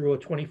and through a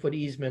 20-foot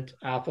easement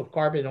off of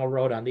Carbondale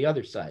Road on the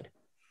other side.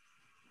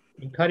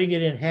 In cutting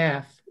it in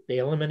half, they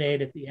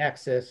eliminated the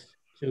access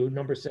to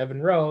number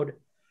 7 Road,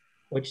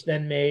 which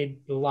then made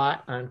the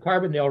lot on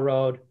Carbondale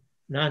Road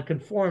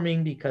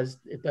non-conforming because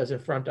it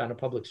doesn't front on a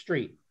public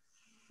street.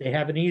 They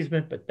have an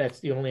easement, but that's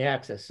the only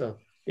access. So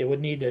they would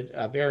need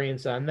a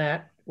variance on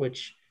that,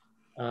 which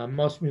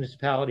most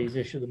municipalities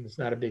issue them. It's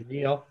not a big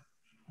deal.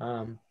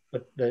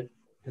 But the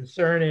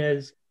concern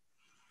is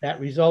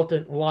that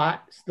resultant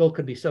lot still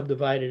could be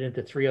subdivided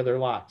into 3 other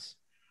lots.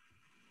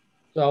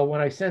 So when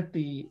I sent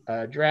the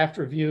draft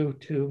review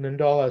to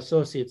Mendola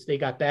Associates, they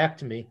got back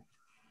to me.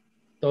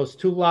 Those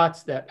 2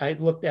 lots that I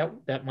looked at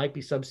that might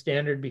be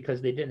substandard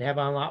because they didn't have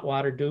on-lot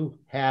water do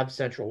have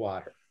central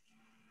water.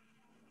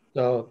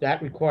 So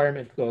that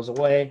requirement goes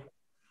away.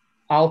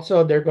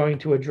 Also, they're going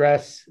to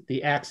address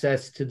the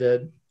access to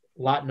the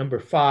lot number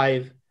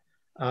 5,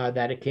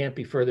 that it can't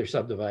be further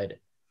subdivided.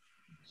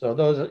 So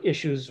those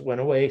issues went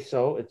away.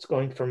 So it's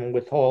going from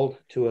withhold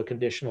to a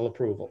conditional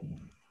approval.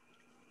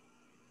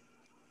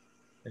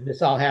 And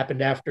this all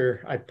happened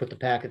after I put the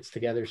packets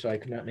together, so I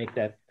could not make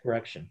that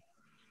correction.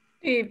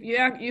 Steve,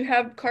 you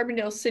have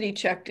Carbondale City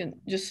checked in,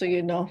 just so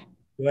you know.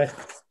 Do I?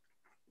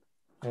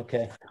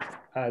 Okay.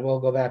 I will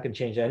go back and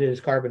change that. It is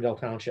Carbondale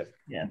Township.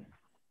 Yeah.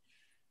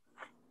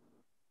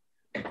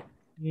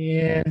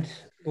 And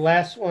the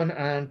last one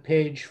on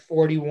page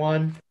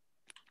 41,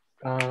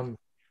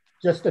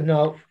 just a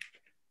note,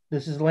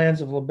 this is Lands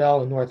of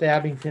LaBelle in North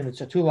Abington.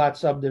 It's a 2-lot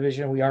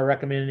subdivision. We are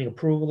recommending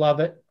approval of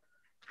it.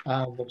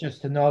 But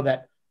just to know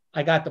that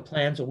I got the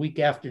plans a week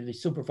after the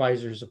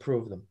supervisors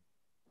approved them.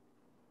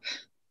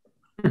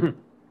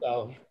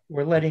 So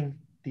we're letting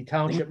the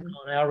township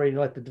know, and I already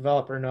let the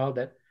developer know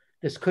that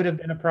this could have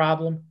been a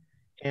problem.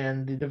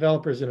 And the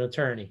developer's an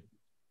attorney,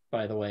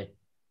 by the way.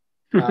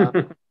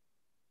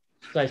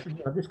 So I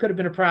said, this could have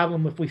been a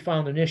problem if we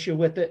found an issue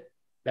with it,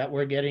 that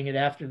we're getting it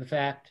after the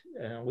fact.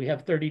 We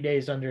have 30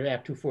 days under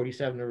Act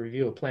 247 to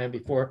review a plan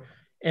before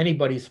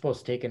anybody's supposed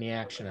to take any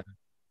action on it.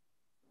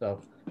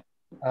 So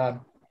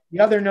the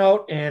other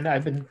note, and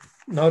I've been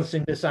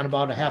noticing this on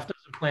about a half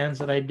dozen plans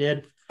that I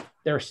did,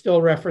 they're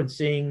still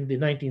referencing the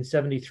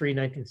 1973,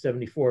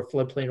 1974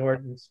 floodplain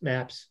ordinance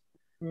maps.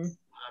 Mm-hmm.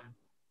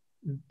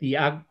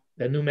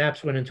 The new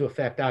maps went into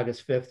effect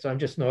August 5th, so I'm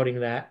just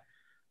noting that.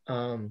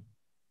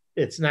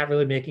 It's not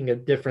really making a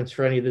difference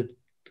for any of the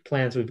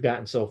plans we've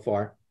gotten so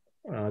far.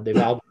 They've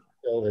all been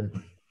built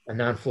in a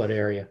non-flood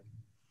area.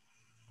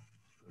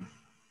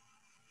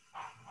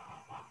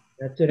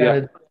 That's it.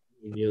 Yeah.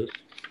 Reviews.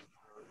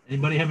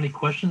 Anybody have any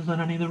questions on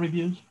any of the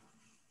reviews?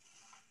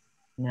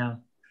 No.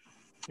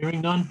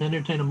 Hearing none,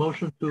 entertain a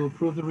motion to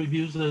approve the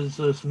reviews as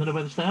submitted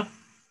by the staff.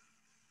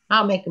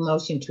 I'll make a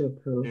motion to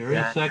approve. Mary,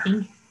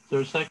 second. Is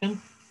there a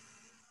second?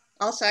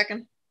 I'll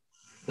second.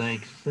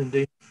 Thanks,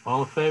 Cindy.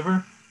 All in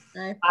favor?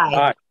 Aye.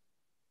 Aye.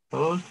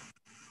 Opposed?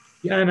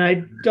 Yeah, and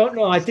I don't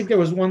know. I think there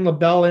was one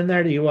LaBelle in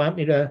there. Do you want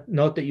me to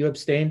note that you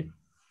abstained?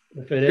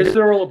 If it Is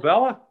there a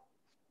LaBella?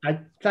 I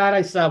thought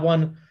I saw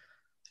one.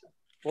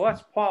 Well,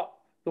 that's Paul.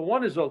 The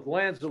one is a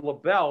Lands of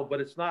LaBelle, but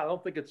it's not. I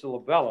don't think it's a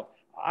LaBella.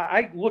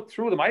 I looked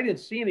through them. I didn't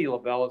see any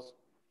LaBellas.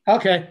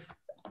 Okay,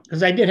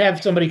 because I did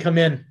have somebody come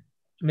in.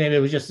 Maybe it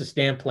was just the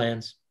stamp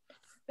plans.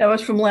 That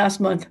was from last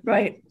month,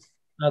 right?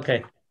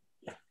 Okay.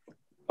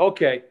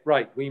 Okay,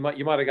 right. You might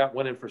have got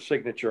one in for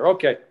signature.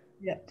 Okay.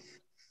 Yeah.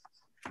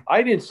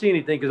 I didn't see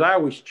anything because I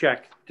always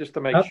check just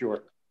to make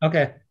sure.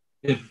 Okay.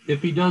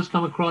 If he does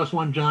come across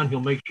one, John, he'll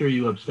make sure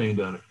you abstained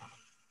on it.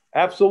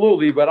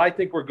 Absolutely, but I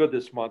think we're good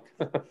this month.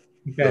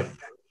 Okay.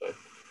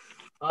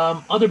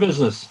 Other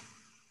business.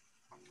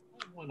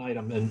 One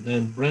item,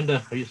 and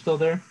Brenda, are you still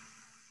there?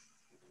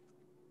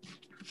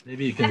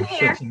 Maybe you can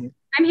shed some.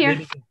 I'm here.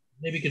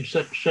 Maybe you can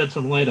shed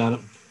some light on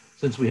it,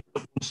 since we have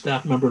one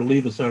staff member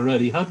leave us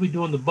already. How'd we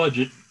do on the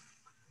budget?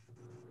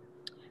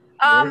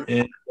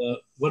 And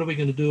what are we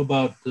going to do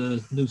about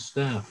the new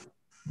staff?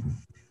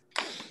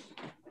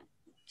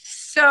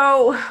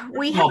 So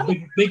we have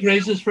big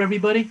raises for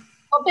everybody.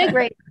 Oh, big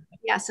raises.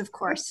 Yes, of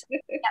course.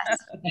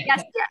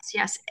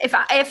 Yes. If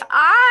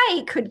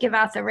I could give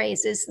out the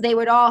raises, they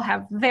would all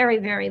have very,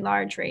 very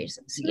large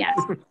raises. Yes.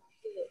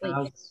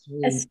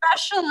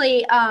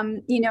 Especially,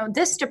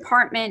 this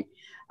department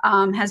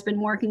has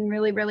been working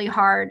really, really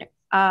hard.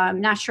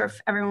 Not sure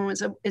if everyone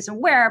is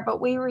aware,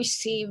 but we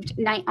received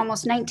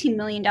almost $19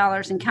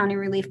 million in county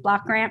relief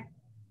block grant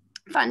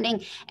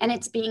funding, and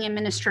it's being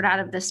administered out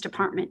of this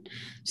department.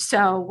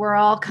 So we're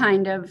all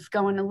kind of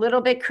going a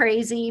little bit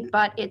crazy,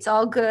 but it's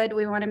all good.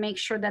 We want to make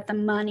sure that the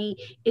money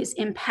is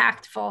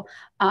impactful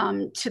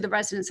to the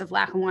residents of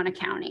Lackawanna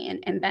County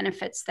and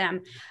benefits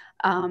them.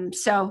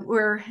 So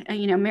we're,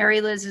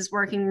 Mary Liz is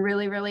working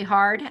really, really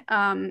hard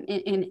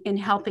in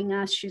helping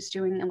us. She's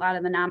doing a lot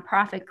of the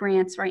nonprofit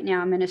grants right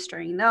now,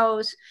 administering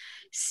those.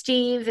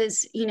 Steve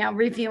is,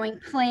 reviewing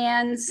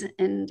plans,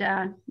 and,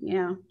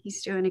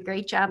 he's doing a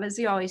great job, as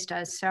he always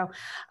does. So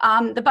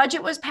the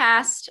budget was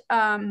passed.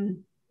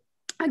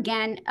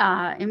 Again,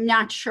 I'm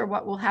not sure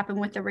what will happen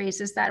with the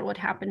raises. That would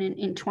happen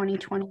in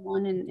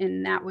 2021,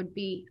 and that would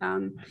be,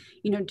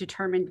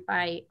 determined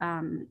by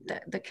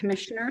the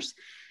commissioners.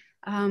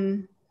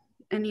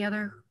 Any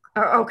other?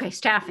 Oh, okay,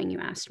 staffing, you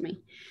asked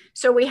me.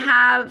 So we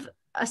have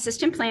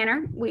assistant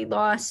planner. We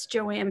lost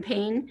Joanne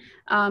Payne.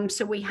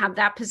 So we have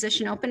that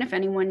position open. If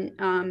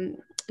anyone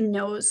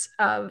knows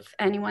of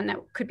anyone that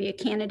could be a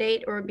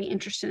candidate or would be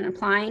interested in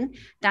applying,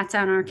 that's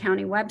on our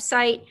county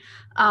website.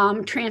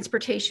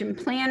 Transportation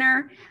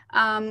planner.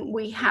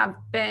 We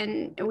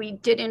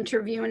did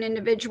interview an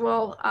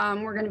individual.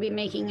 We're going to be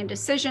making a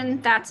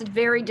decision. That's a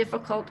very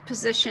difficult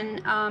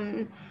position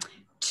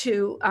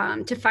to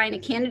find a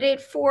candidate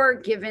for,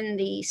 given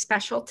the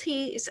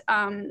specialties,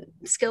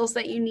 skills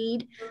that you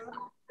need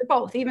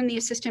both, even the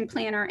assistant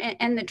planner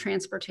and the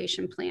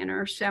transportation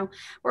planner. So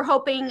we're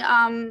hoping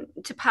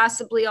to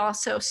possibly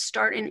also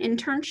start an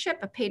internship,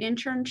 a paid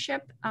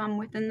internship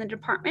within the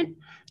department,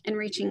 and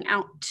reaching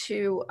out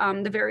to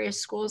the various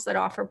schools that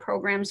offer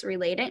programs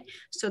related.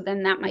 So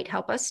then that might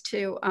help us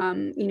to,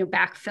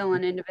 backfill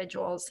on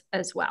individuals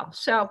as well.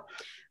 So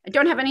I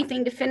don't have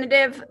anything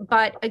definitive,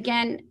 but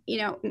again,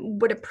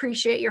 would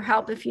appreciate your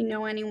help if you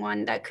know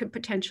anyone that could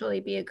potentially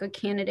be a good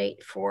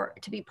candidate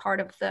to be part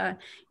of the,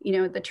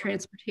 the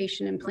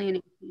transportation and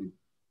planning team.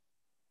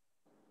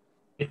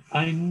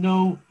 I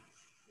know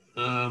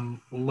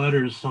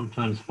letters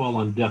sometimes fall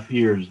on deaf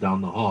ears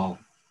down the hall,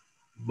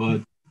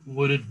 but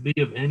would it be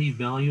of any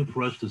value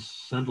for us to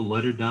send a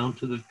letter down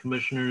to the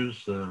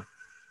commissioners,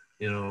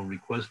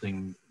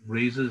 requesting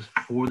raises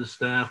for the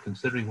staff,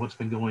 considering what's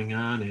been going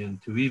on,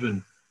 and to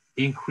even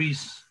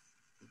increase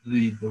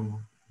the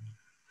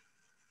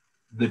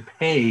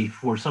pay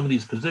for some of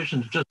these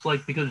positions, just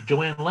like because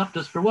Joanne left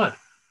us for what?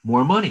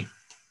 More money.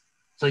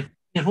 It's like, you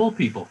can't hold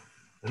people,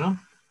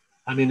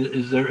 I mean,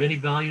 is there any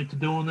value to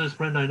doing this,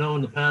 Brenda? I know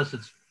in the past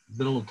it's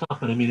been a little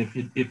tough, and I mean, if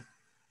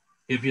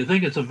you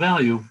think it's a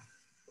value,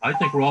 I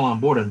think we're all on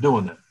board on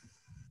doing that.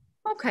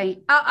 Okay,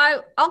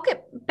 I'll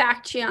get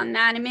back to you on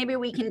that, and maybe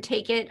we can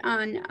take it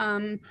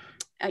on,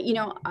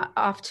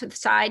 off to the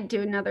side,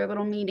 do another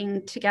little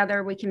meeting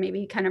together. We can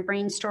maybe kind of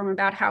brainstorm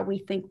about how we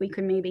think we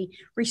could maybe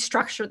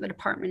restructure the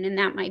department, and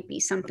that might be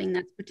something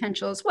that's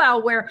potential as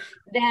well, where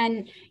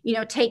then,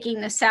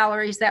 taking the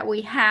salaries that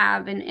we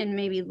have and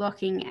maybe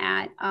looking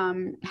at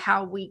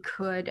how we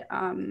could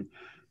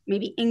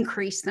maybe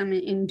increase them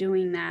in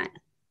doing that.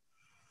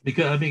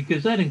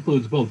 Because that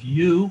includes both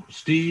you,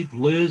 Steve,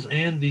 Liz,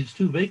 and these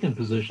 2 vacant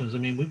positions. I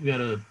mean, we've got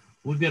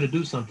to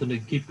do something to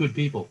keep good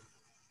people.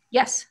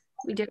 Yes,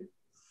 we do.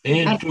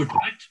 And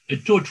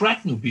to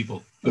attract new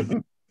people.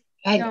 Good.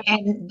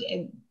 And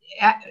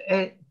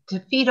to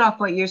feed off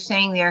what you're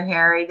saying there,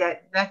 Harry,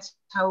 that's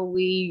how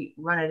we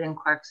run it in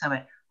Clark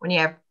Summit. When you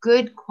have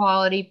good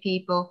quality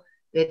people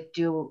that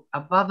do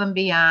above and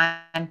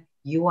beyond,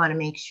 you want to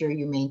make sure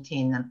you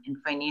maintain them. And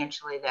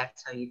financially,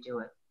 that's how you do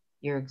it.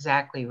 You're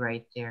exactly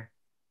right there.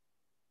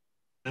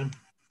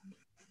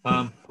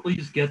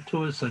 Please get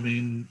to us. I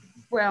mean,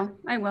 well,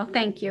 I will.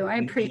 Thank you. I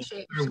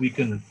appreciate it. We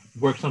can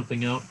work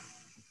something out.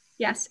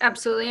 Yes,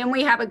 absolutely. And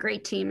we have a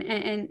great team.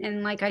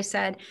 And like I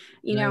said,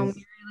 Mary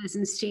Liz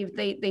and Steve,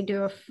 they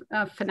do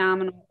a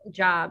phenomenal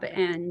job.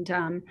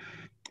 And,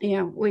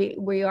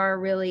 we are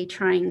really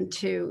trying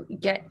to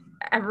get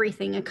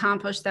everything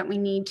accomplished that we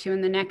need to in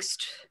the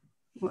next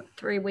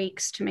 3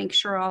 weeks to make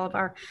sure all of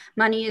our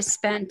money is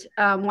spent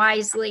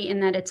wisely,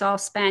 and that it's all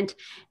spent,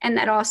 and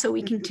that also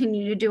we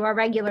continue to do our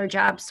regular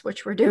jobs,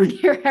 which we're doing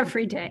here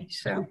every day.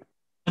 So,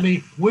 I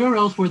mean, where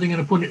else were they going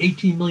to put an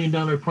 $18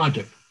 million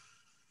project?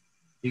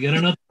 You got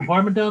another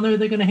department down there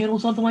they're going to handle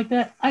something like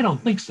that? I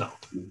don't think so.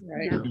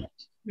 Right.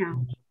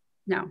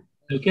 No.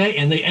 Okay,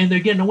 and they're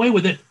getting away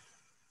with it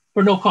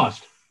for no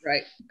cost.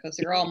 Right, because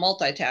they're all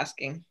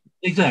multitasking.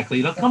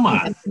 Exactly. Come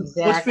on.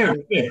 What's fair?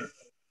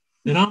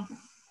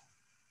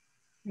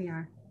 We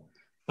are.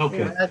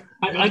 Okay.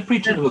 I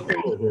preach into the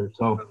choir here,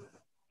 so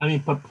I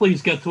mean, but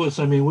please get to us.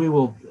 I mean, we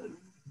will.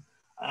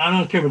 I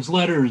don't care if it's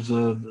letters,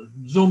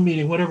 Zoom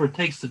meeting, whatever it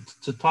takes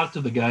to talk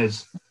to the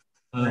guys,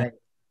 and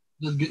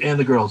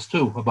the girls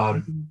too about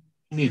it.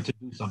 We need to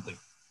do something.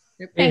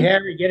 Hey,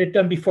 Harry, get it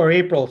done before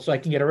April so I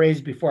can get a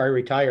raise before I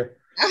retire.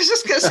 I was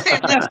just going to say,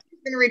 if he's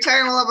going to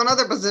retire, we'll have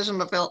another position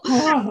to fill.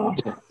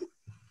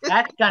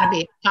 That's going to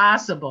be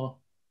possible.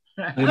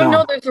 I don't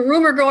know. There's a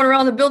rumor going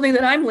around the building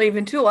that I'm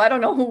leaving too. I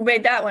don't know who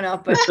made that one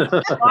up, but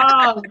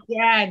oh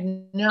yeah,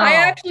 no. I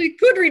actually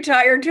could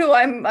retire too.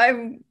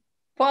 I'm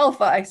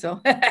qualified, so.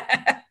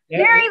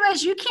 Mary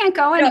Liz, you can't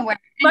go anywhere.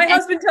 My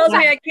husband tells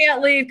me I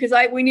can't leave because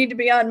we need to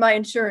be on my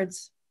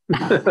insurance.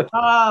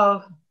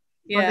 Oh,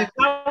 yeah. Well,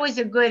 there's always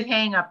a good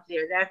hang up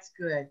there. That's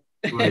good.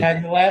 Right.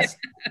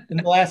 In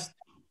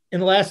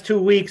the last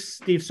 2 weeks,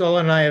 Steve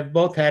Sola and I have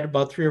both had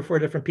about 3 or 4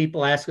 different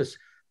people ask us,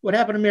 "What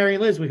happened to Mary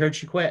Liz? We heard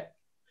she quit."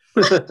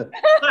 Oh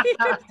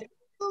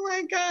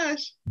my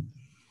gosh.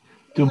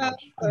 Too much.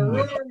 The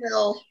rumor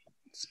mill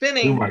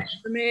spinning. Too much.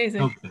 It's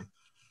amazing. Okay.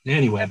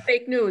 Anyway.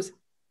 Fake news.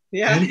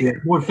 Yeah.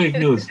 More fake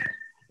news.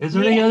 Is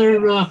there any other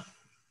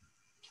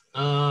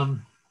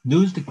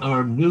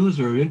news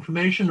or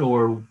information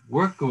or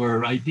work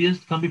or ideas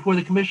to come before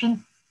the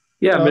commission?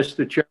 Yeah,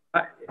 Mr. Chair.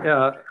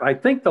 I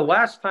think the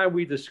last time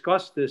we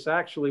discussed this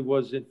actually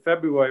was in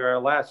February, our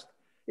last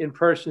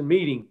in-person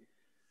meeting,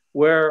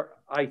 where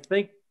I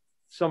think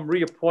some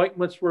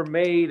reappointments were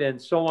made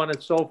and so on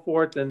and so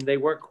forth, and they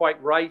weren't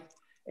quite right,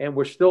 and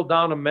we're still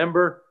down a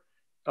member.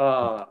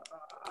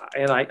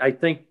 And I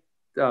think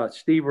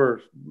Steve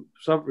or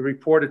some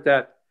reported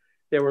that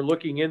they were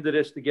looking into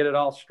this to get it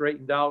all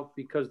straightened out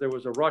because there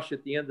was a rush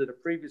at the end of the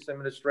previous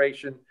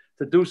administration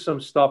to do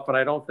some stuff, and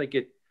I don't think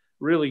it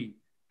really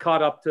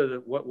caught up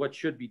to what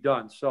should be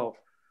done. So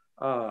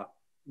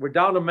we're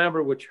down a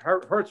member, which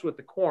hurts with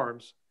the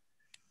quorums,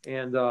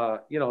 and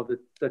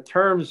the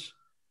terms.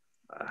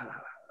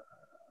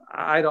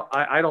 I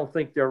don't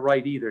think they're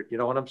right either. You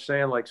know what I'm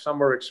saying? Like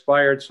some are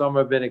expired, some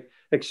have been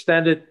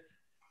extended,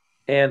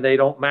 and they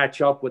don't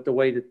match up with the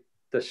way that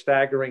the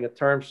staggering of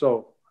terms.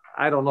 So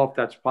I don't know if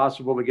that's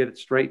possible to get it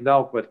straightened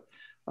out, but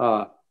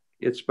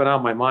it's been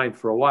on my mind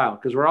for a while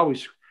because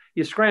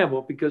you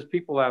scramble because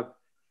people have,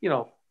 you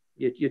know,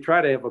 you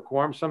try to have a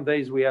quorum. Some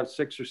days we have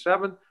 6 or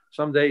 7.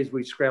 Some days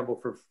we scramble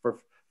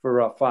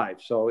for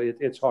 5. So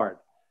it's hard.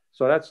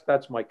 So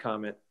that's my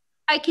comment.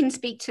 I can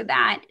speak to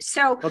that.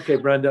 So, okay,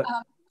 Brenda.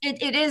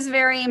 It is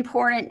very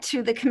important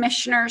to the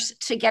commissioners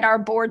to get our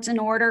boards in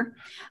order.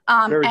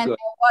 And good. There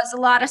was a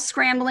lot of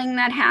scrambling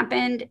that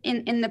happened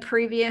in the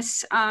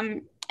previous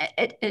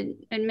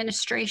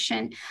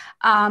administration.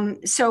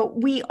 So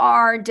we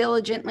are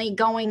diligently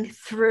going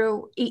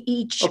through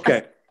each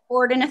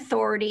board and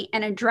authority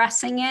and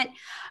addressing it.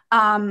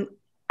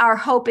 Our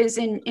hope is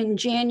in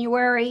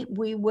January,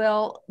 we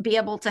will be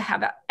able to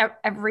have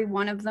every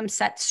one of them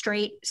set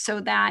straight so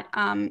that,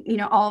 you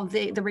know, all of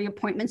the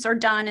reappointments are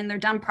done and they're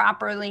done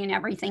properly and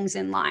everything's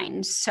in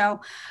line. So,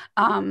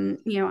 you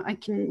know, I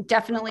can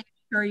definitely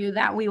assure you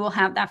that we will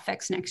have that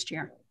fixed next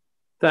year.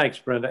 Thanks,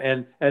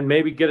 Brenda. And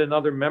maybe get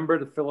another member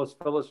to fill us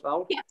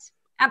out? Yes,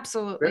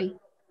 absolutely.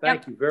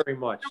 Thank you very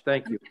much.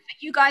 Thank you.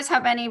 If you guys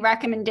have any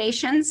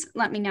recommendations,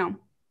 let me know.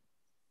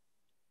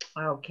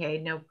 Okay,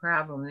 no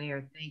problem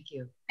there. Thank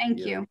you. Thank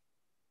you.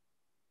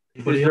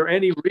 Is there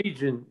any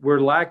region we're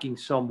lacking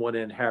someone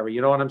in, Harry?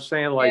 You know what I'm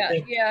saying?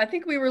 Like, yeah, I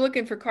think we were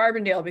looking for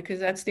Carbondale because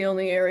that's the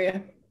only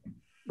area.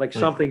 Like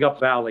something up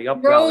valley.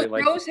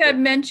 Rose had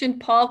mentioned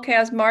Paul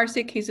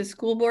Kazmarczyk. He's a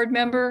school board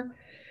member.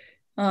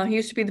 He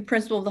used to be the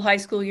principal of the high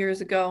school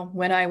years ago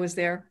when I was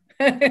there.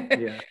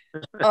 Yeah.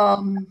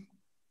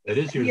 It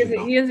is years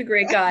ago. He is a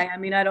great guy. I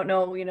mean, I don't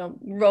know, you know,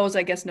 Rose,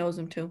 I guess, knows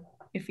him too,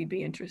 if he'd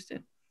be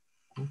interested.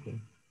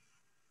 Okay.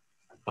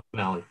 Up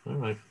Valley. All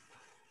right.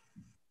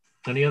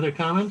 Any other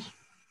comments?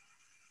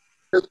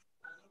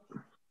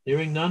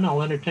 Hearing none,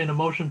 I'll entertain a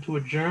motion to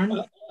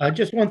adjourn.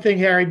 Just one thing,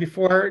 Harry,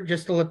 before,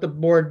 just to let the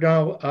board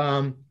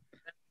know,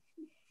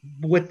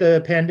 with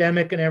the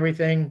pandemic and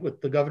everything,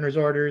 with the governor's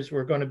orders,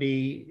 we're going to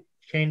be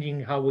changing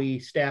how we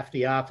staff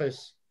the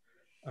office.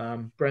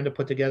 Brenda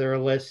put together a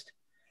list.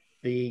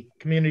 The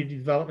community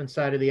development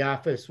side of the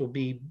office will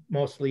be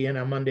mostly in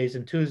on Mondays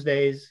and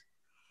Tuesdays.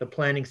 The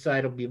planning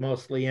side will be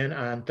mostly in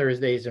on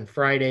Thursdays and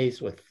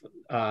Fridays with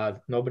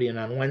nobody in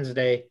on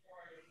Wednesday.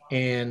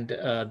 And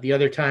the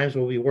other times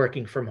we'll be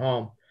working from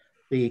home.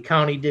 The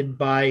county did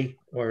buy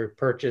or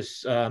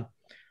purchase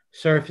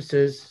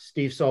surfaces.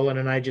 Steve Solon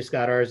and I just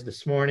got ours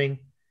this morning.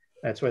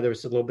 That's why there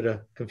was a little bit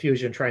of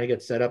confusion trying to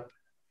get set up,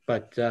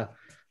 but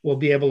we'll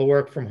be able to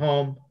work from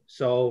home.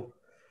 So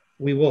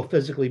we will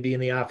physically be in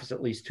the office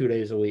at least 2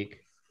 days a week.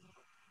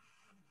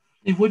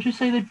 What'd you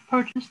say they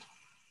purchased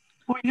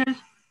for you guys?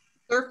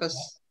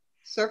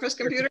 Surface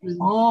computers.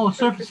 Oh,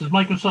 Surfaces,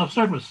 Microsoft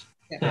Surface.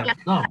 Yeah.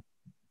 No.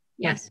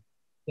 Yes.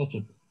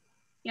 Gotcha.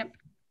 Yep.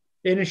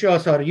 They didn't show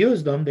us how to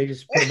use them. They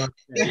just put them up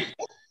there.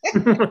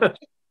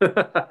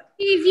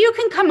 Steve, you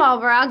can come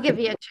over. I'll give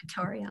you a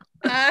tutorial.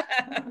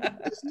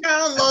 Just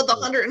download the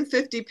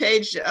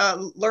 150-page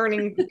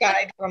learning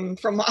guide from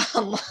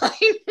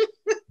online.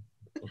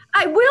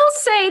 I will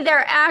say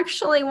they're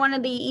actually one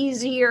of the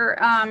easier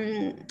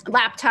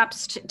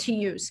laptops to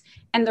use,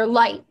 and they're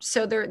light,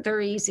 so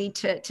they're easy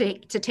to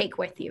take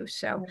with you.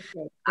 So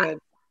Good.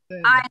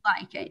 I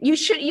like it.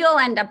 You'll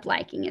end up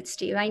liking it,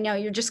 Steve. I know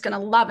you're just gonna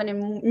love it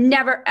and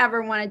never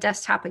ever want a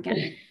desktop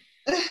again.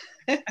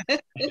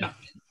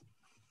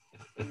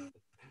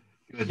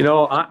 You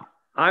know,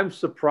 I'm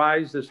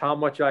surprised as how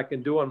much I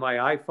can do on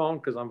my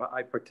iPhone because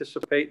I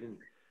participate in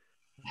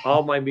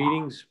all my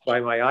meetings by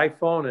my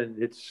iPhone, and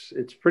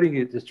it's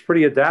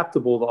pretty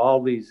adaptable to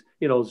all these,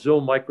 you know,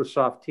 Zoom,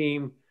 Microsoft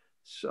Teams,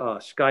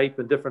 Skype,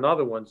 and different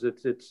other ones.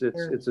 It's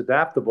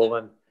adaptable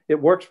and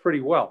it works pretty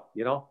well,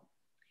 you know.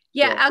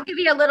 Yeah, I'll give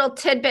you a little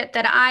tidbit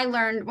that I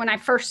learned when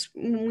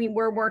we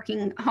were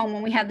working home,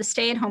 when we had the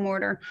stay-at-home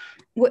order.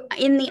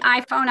 In the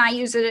iPhone, I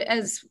use it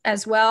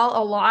as well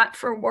a lot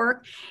for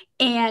work.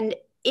 And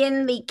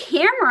in the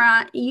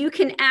camera, you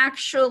can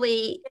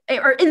actually,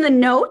 or in the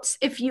notes,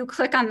 if you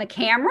click on the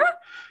camera,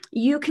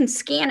 you can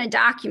scan a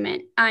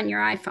document on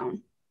your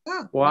iPhone.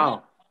 Oh,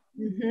 wow.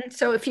 Mm-hmm.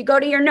 So if you go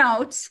to your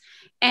notes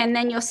and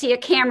then you'll see a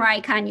camera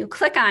icon, you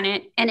click on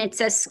it and it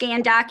says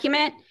scan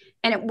document.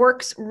 And it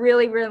works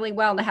really, really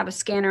well to have a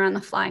scanner on the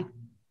fly.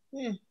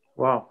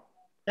 Wow.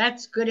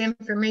 That's good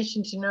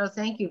information to know.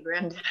 Thank you,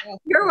 Brenda.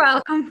 You're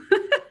welcome.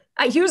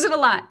 I use it a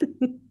lot.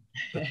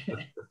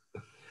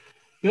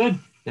 Good.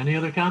 Any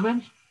other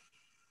comments?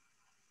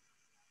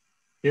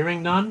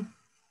 Hearing none,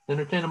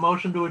 entertain a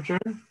motion to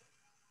adjourn.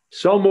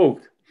 So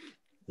moved.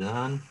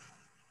 Done.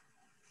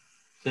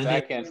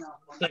 Second.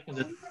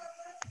 Seconded.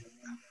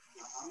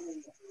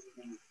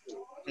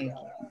 Thank you.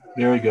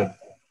 Very good.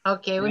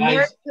 Okay, well, Nice.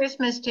 Merry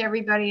Christmas to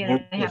everybody and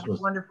Merry have Christmas.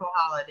 a wonderful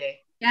holiday.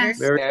 Yes.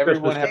 Merry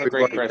Everyone Christmas, have a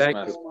great everybody. Thank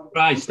Christmas. you.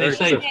 Right. Stay Merry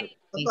safe. Christmas.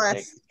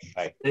 bless.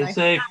 Bye. Stay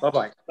safe.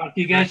 Bye-bye. Talk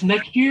to you guys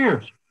next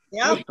year.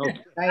 Yep. Bye.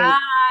 Bye.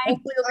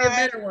 Hopefully it'll be a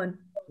better one.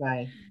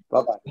 Bye.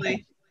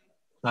 Bye-bye.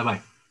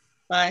 Bye-bye.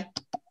 Bye.